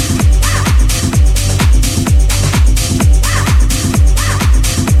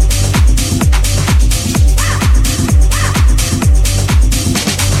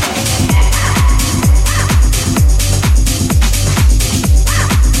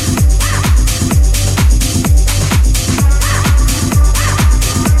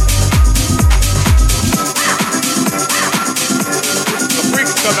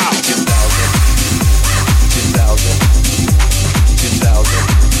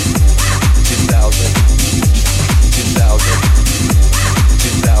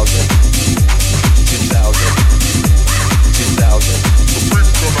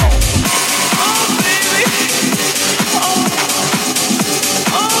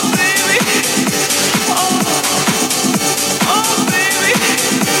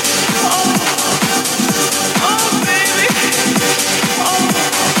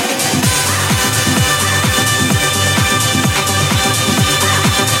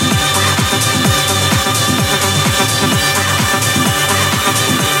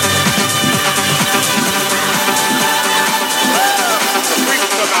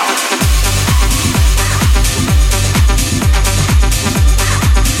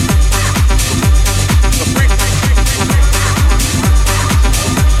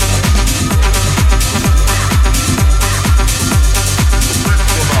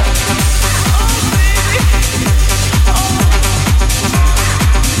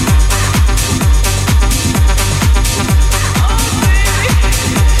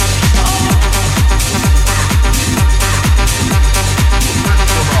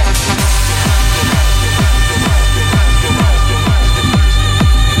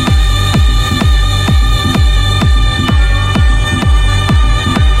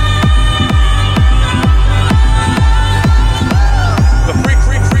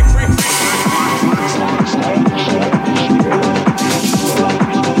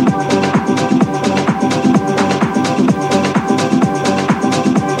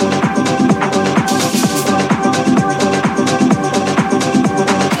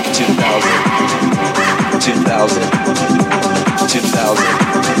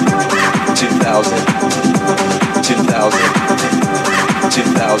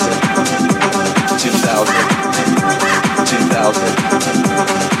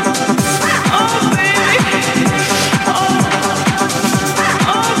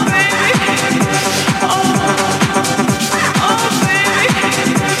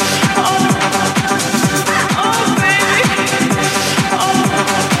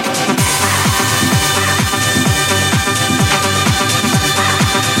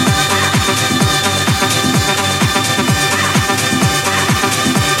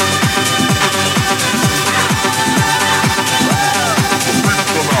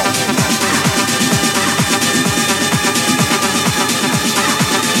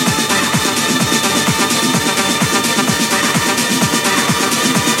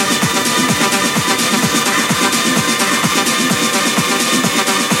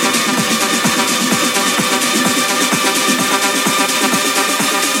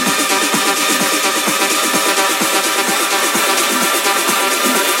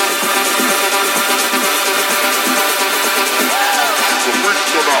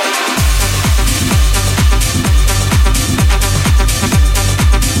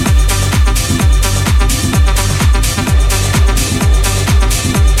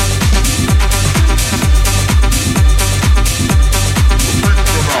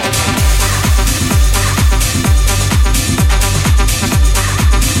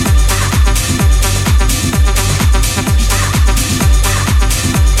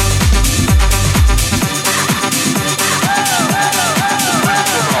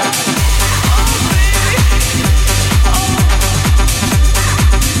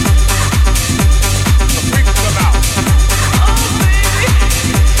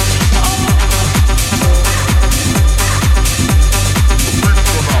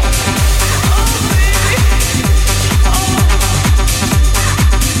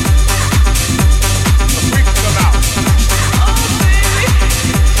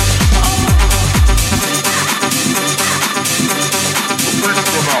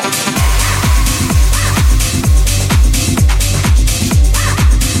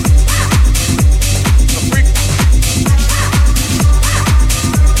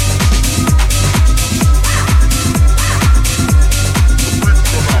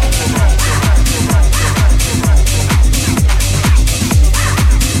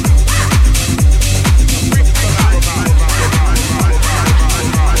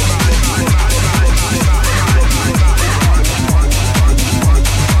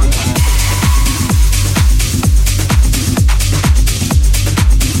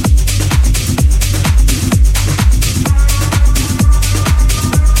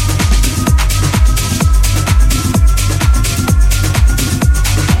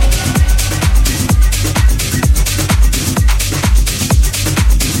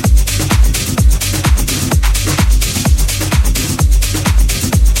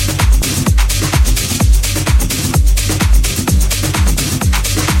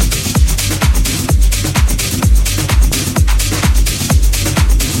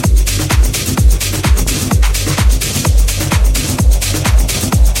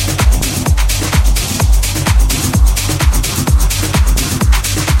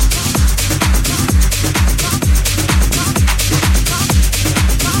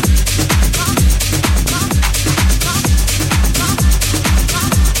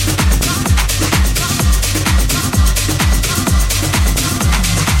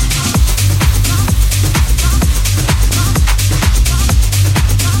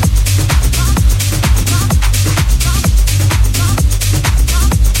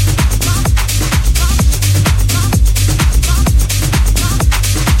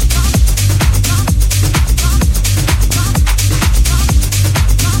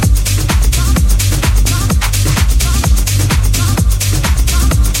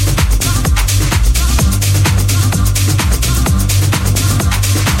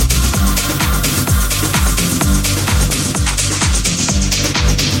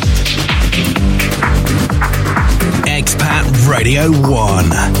 Radio 1.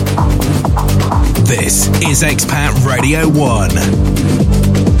 This is Expat Radio 1.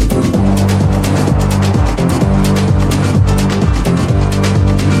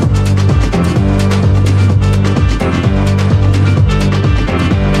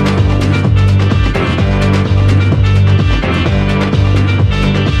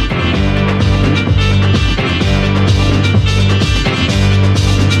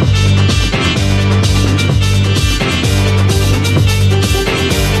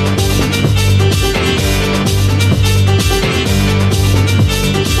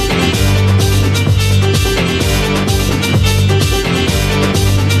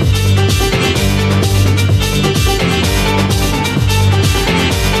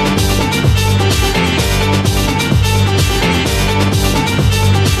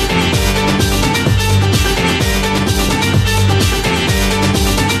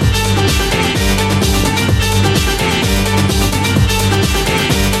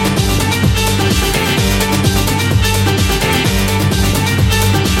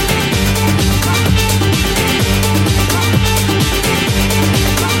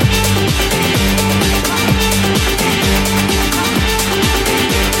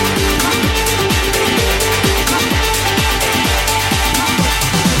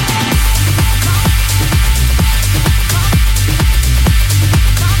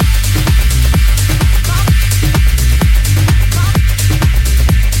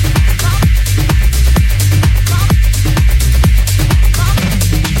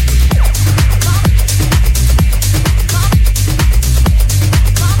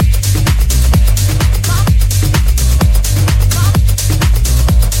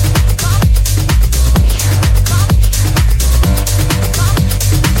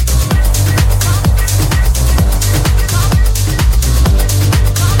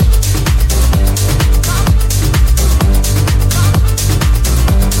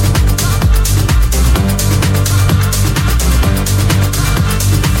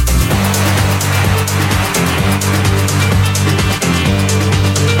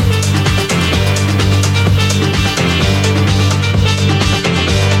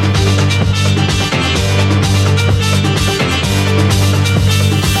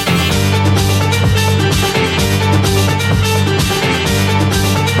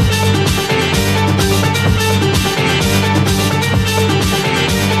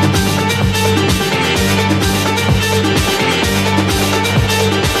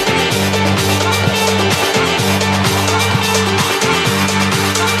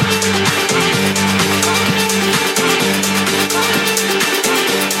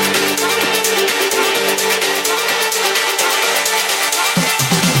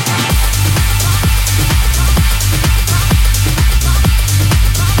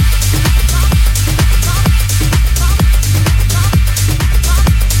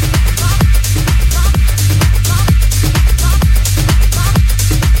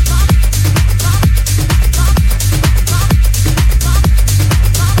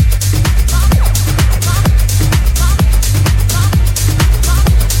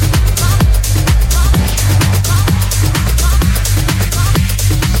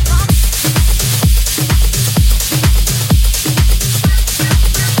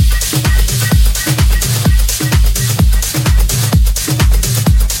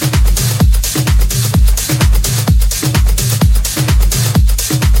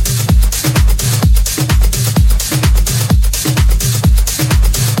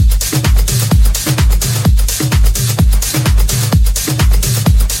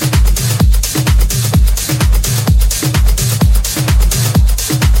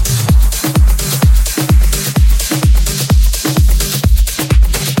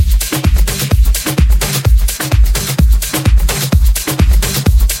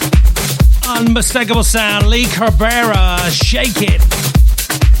 Unmistakable sound, Lee Cabrera, Shake It.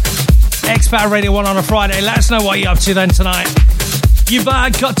 Expat Radio 1 on a Friday. Let us know what you're up to then tonight. You've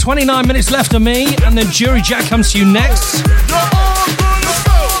got 29 minutes left of me, and then Jury Jack comes to you next.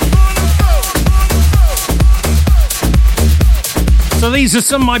 So these are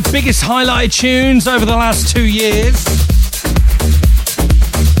some of my biggest highlighted tunes over the last 2 years.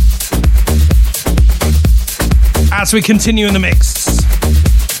 As we continue in the mix.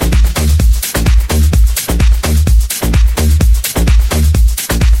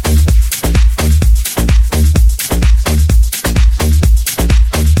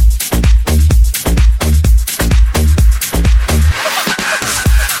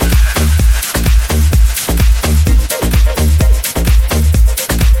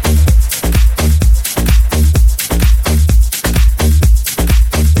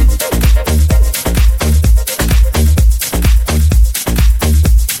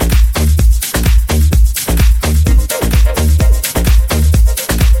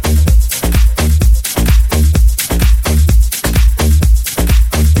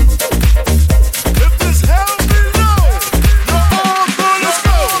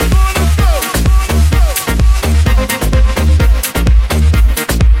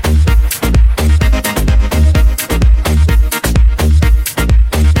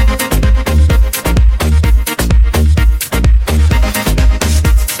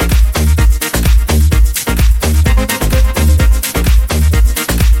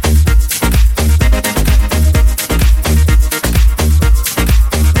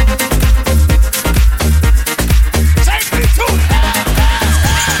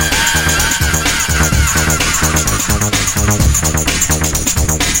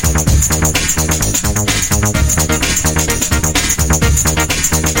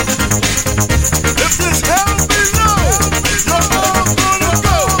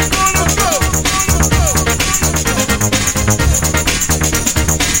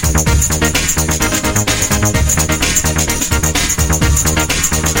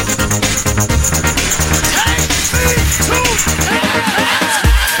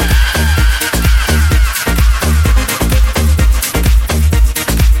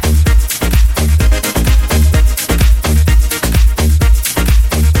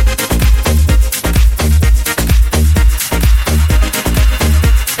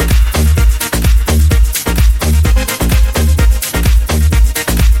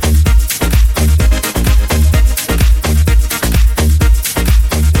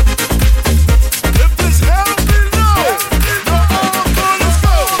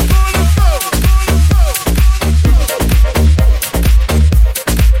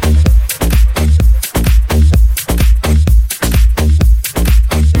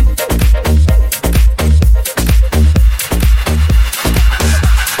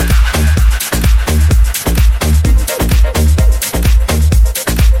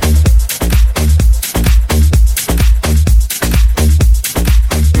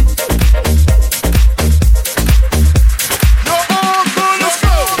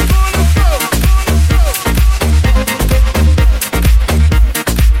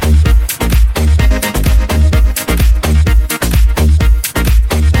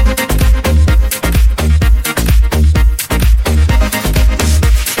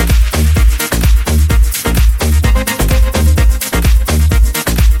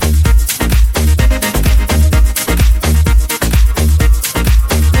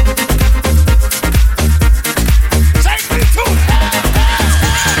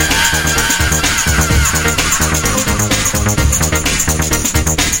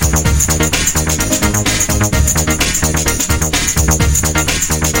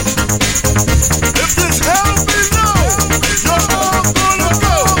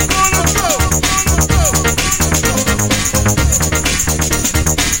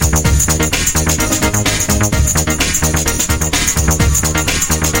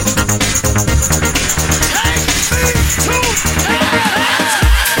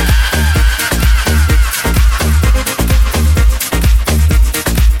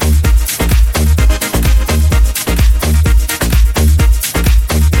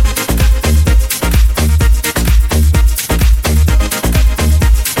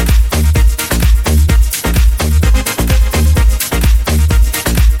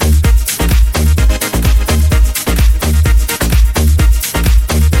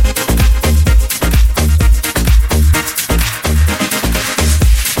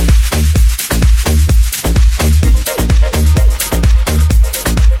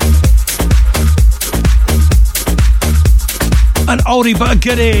 oldie but a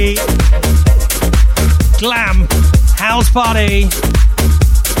goodie. Glam house party.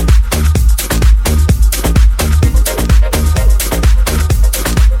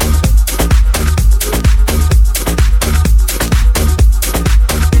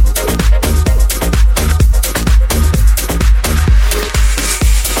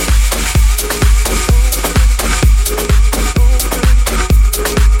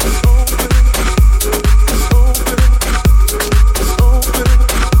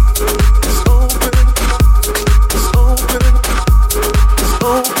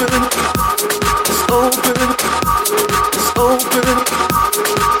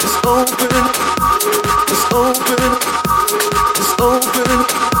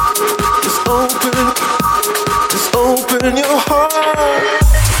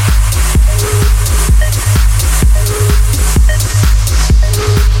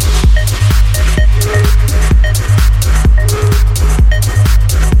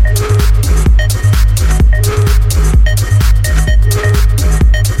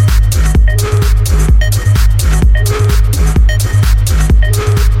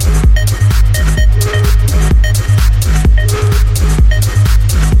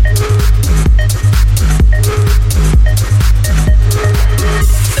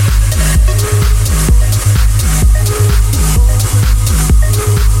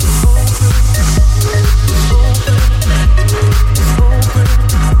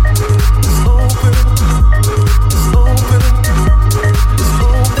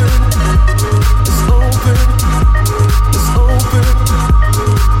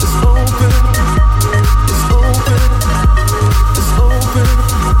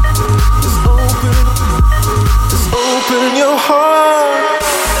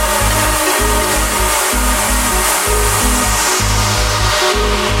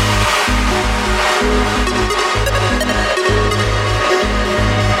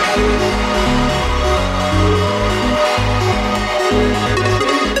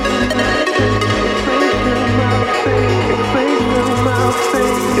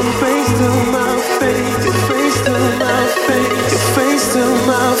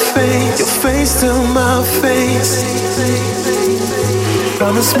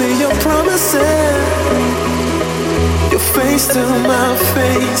 Promise me your promises. Your face to my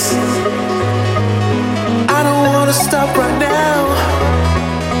face. I don't wanna stop right now.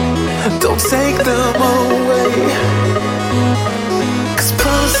 Don't take them away. 'Cause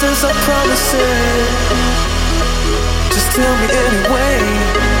promises are promises. Just tell me anyway.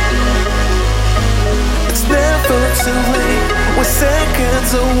 It's never too late. We're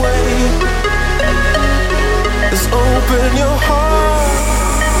seconds away. Just open your heart.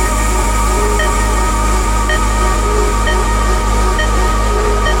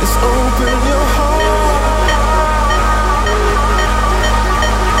 Just open your heart.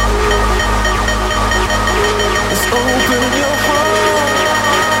 Just open your heart.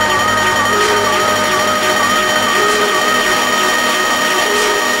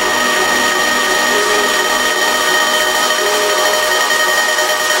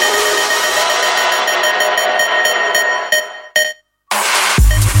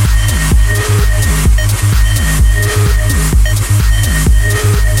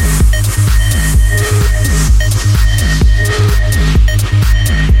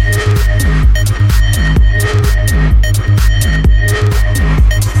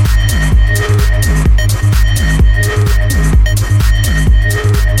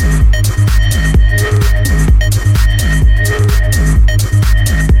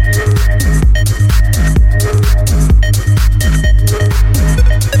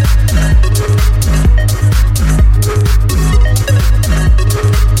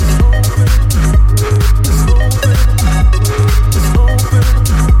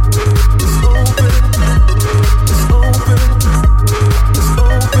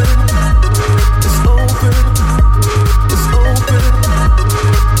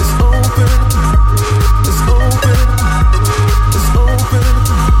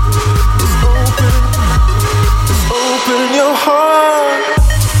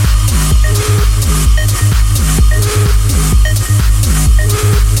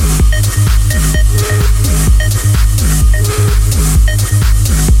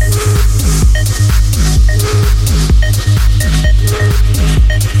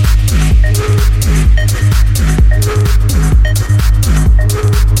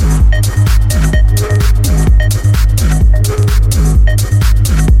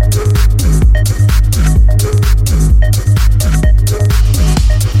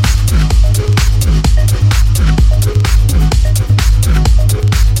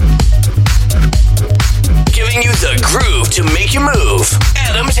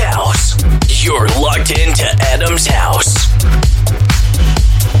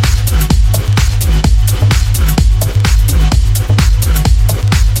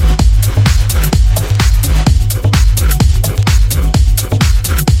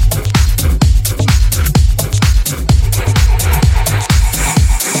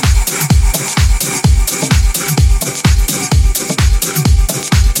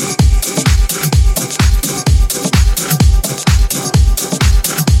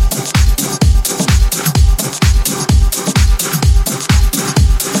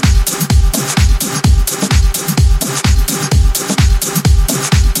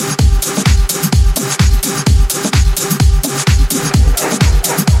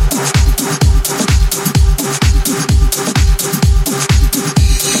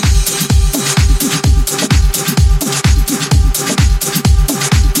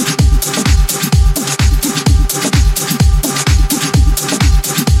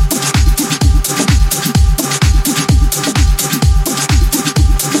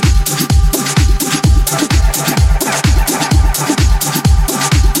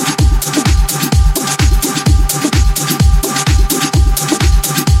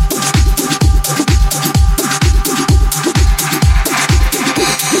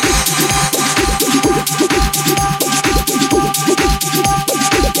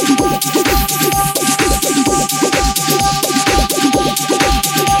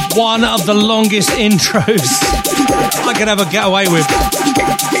 one of the longest intros I could ever get away with.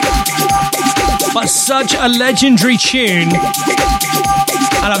 But such a legendary tune.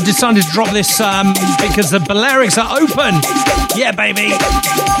 And I've decided to drop this because the Balearics are open. Yeah, baby.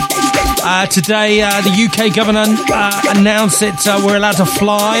 Today, the UK government announced that we're allowed to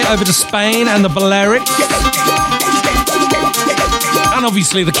fly over to Spain and the Balearics. And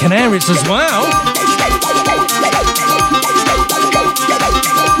obviously the Canaries as well.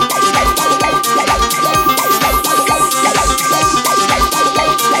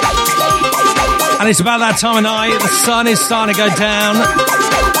 And it's about that time of night. The sun is starting to go down.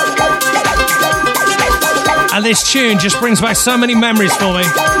 And this tune just brings back so many memories for me.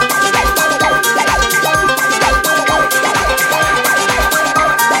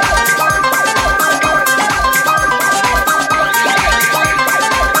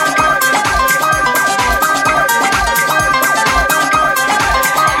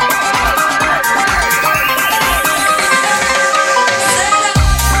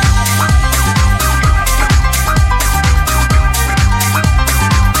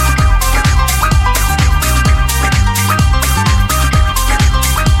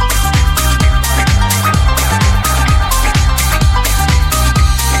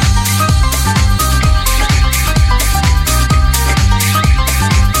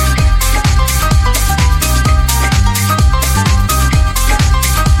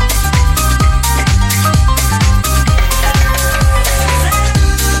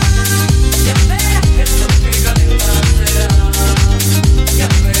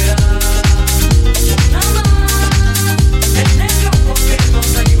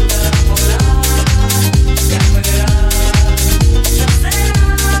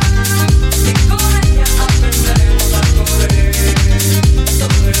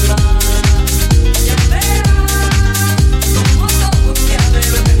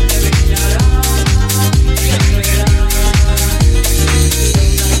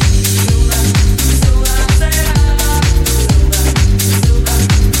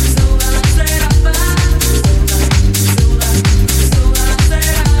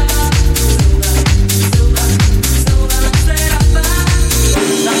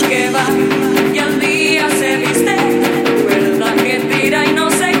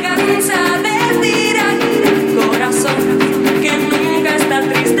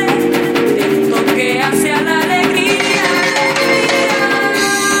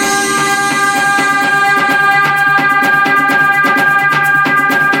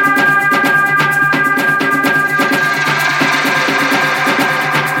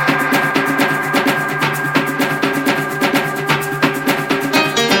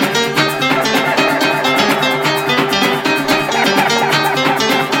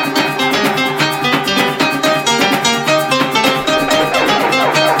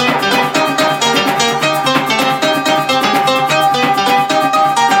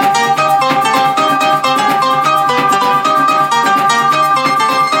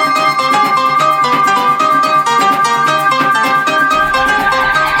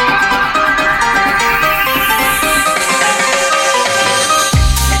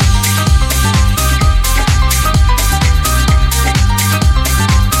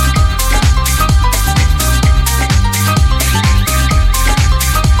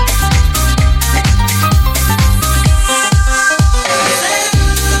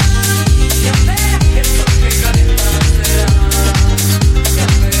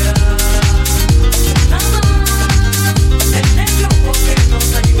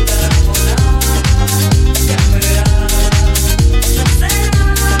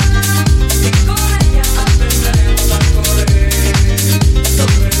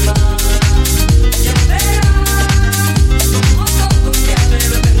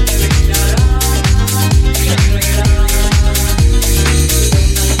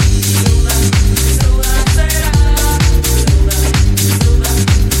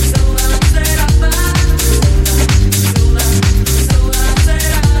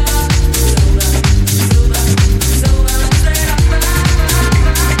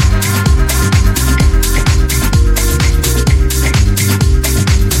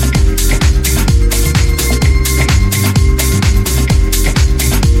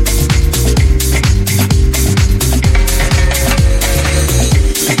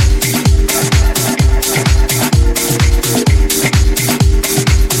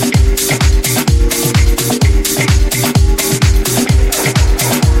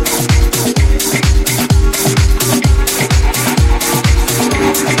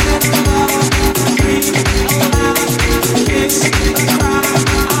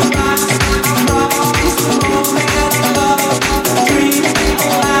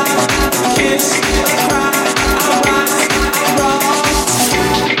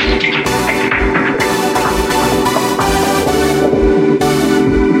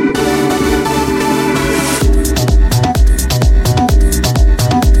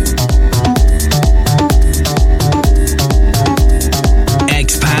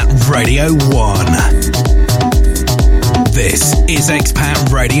 Radio 1. This is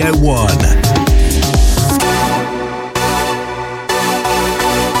Expat Radio 1.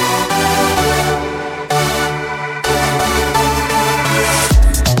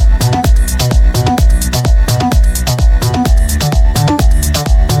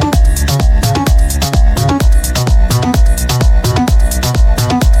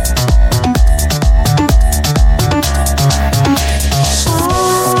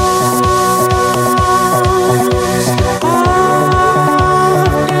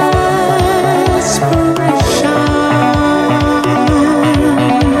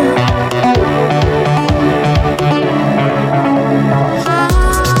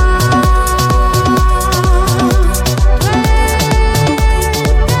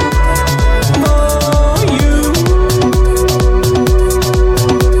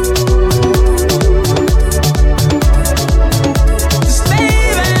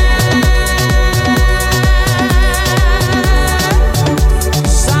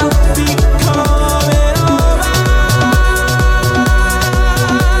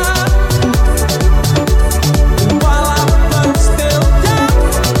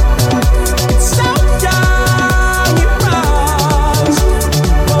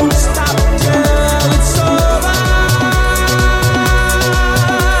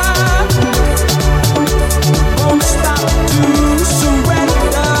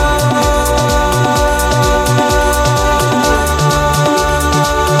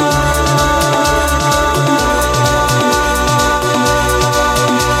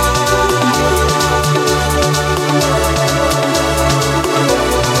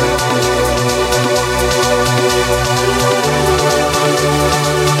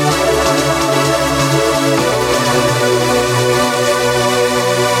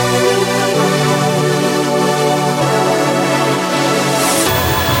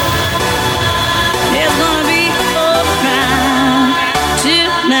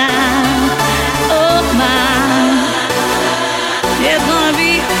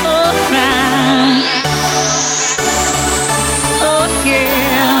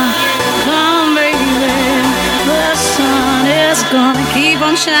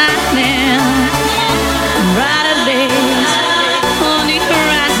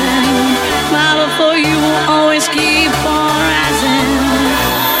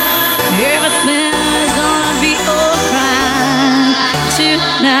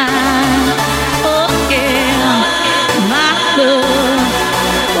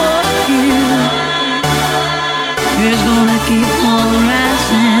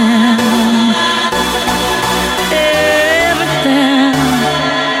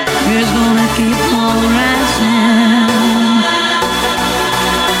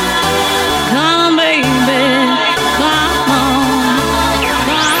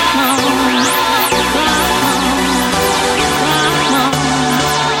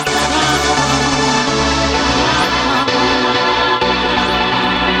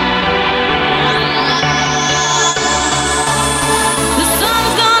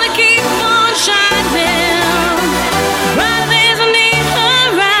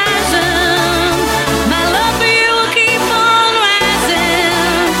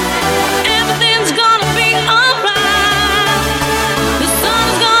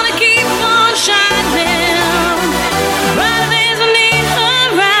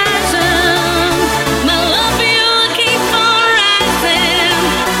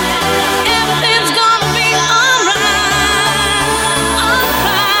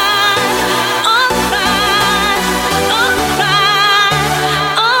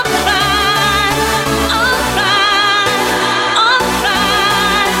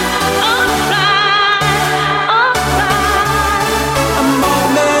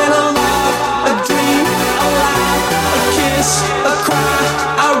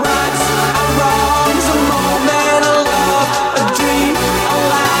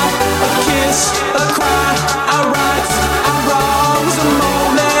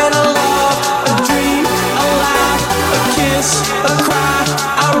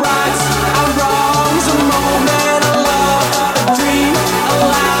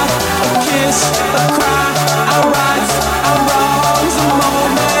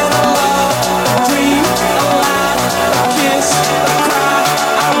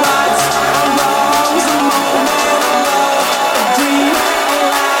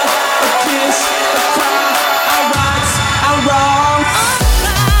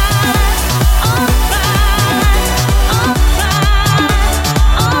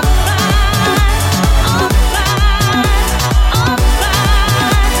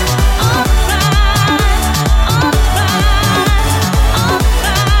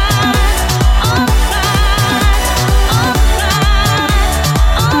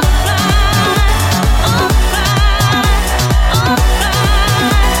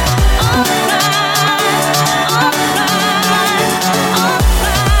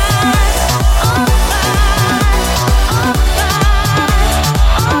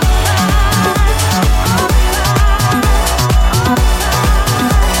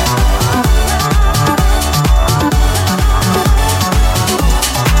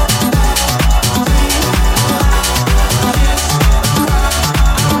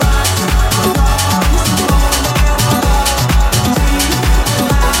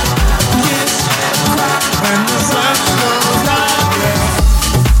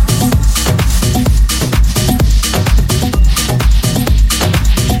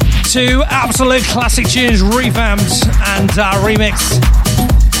 two absolute classic tunes revamped and remixed.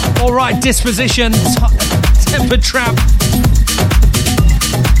 All right, Disposition, Tempered Trap,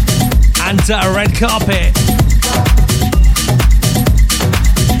 and Red Carpet.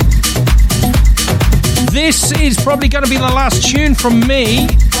 This is probably going to be the last tune from me.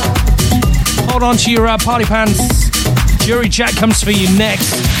 Hold on to your party pants. Jury Jack comes for you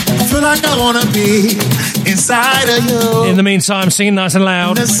next. Feel like I wanna be inside of you. In the meantime, sing nice and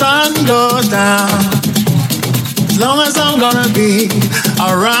loud. When the sun goes down, as long as I'm gonna be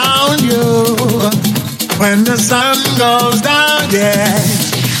around you. When the sun goes down, yeah.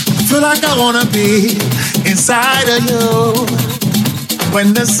 Feel like I wanna be inside of you.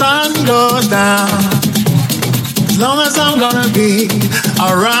 When the sun goes down, as long as I'm gonna be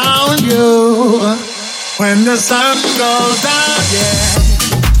around you. When the sun goes down, yeah.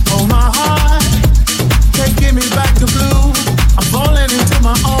 Oh, my heart can't get me back to blue. I'm falling into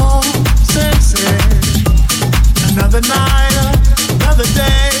my own senses. Another night, another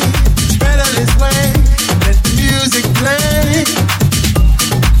day. It's better this way. Let the music play.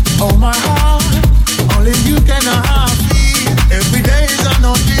 Oh, my heart, only you can know how I feel. Every day is an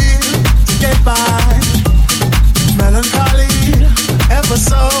ordeal to get by. Melancholy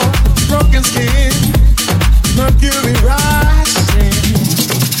episode, broken skin, mercury rising.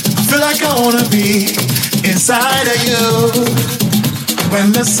 I feel like I wanna be inside of you.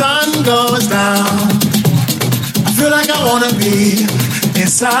 When the sun goes down, I feel like I wanna be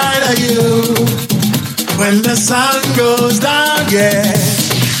inside of you. When the sun goes down, yeah.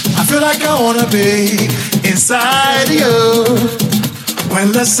 I feel like I wanna be inside of you.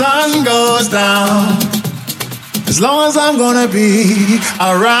 When the sun goes down, as long as I'm gonna be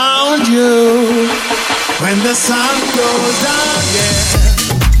around you. When the sun goes down, yeah.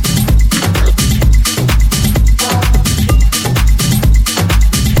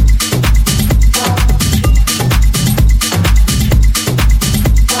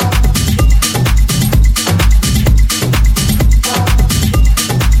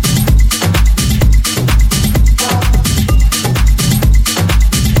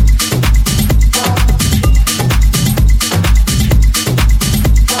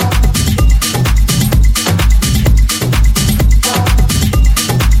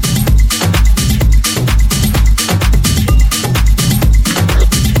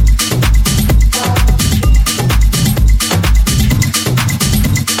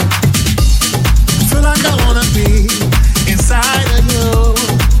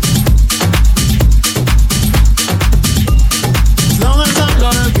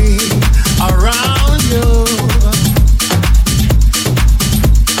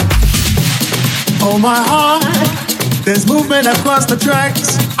 My heart, there's movement across the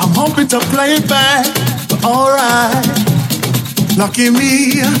tracks. I'm hoping to play it back, but alright. Lucky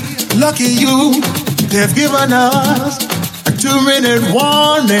me, lucky you. They've given us a 2-minute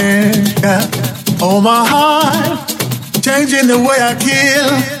warning. Oh, my heart, changing the way I kill,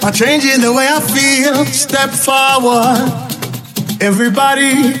 by changing the way I feel. Step forward.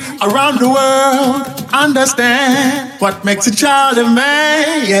 Everybody around the world understand what makes a child a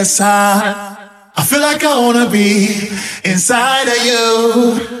man. Yes, I feel like I wanna be inside of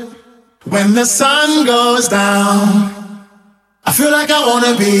you. When the sun goes down, I feel like I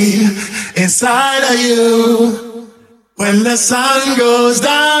wanna be inside of you. When the sun goes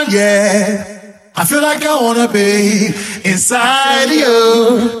down, yeah. I feel like I wanna be inside of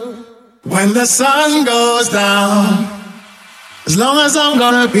you. When the sun goes down, as long as I'm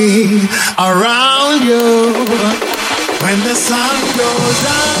gonna be around you. When the sun goes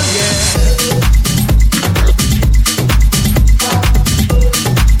down, yeah.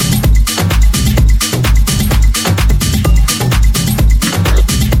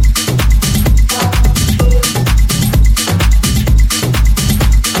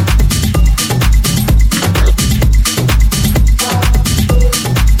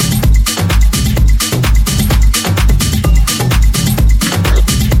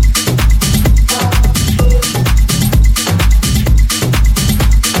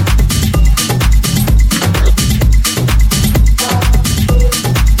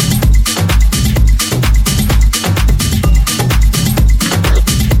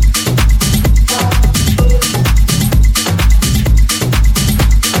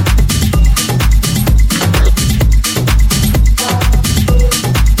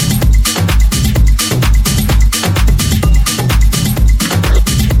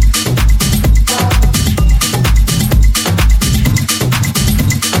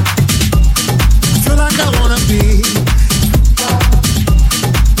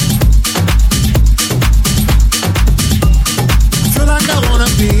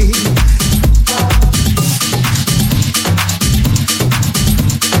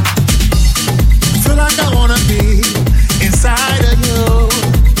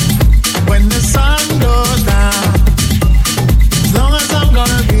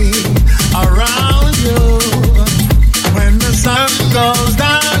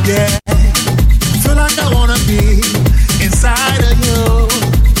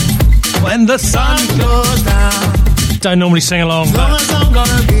 when the sun goes down. Don't normally sing along. As long as I'm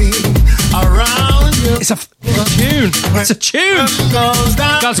gonna be around you. It's a tune. It's a tune.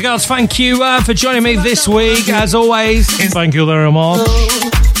 Guys and girls, thank you for joining me this week. As always, thank you very much.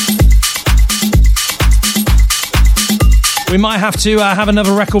 We might have to have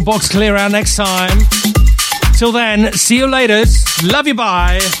another record box clear out next time. Till then, see you later. Love you,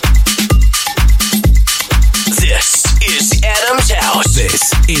 bye. This is Adam's House.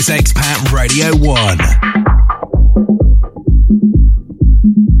 This is Expat Radio 1.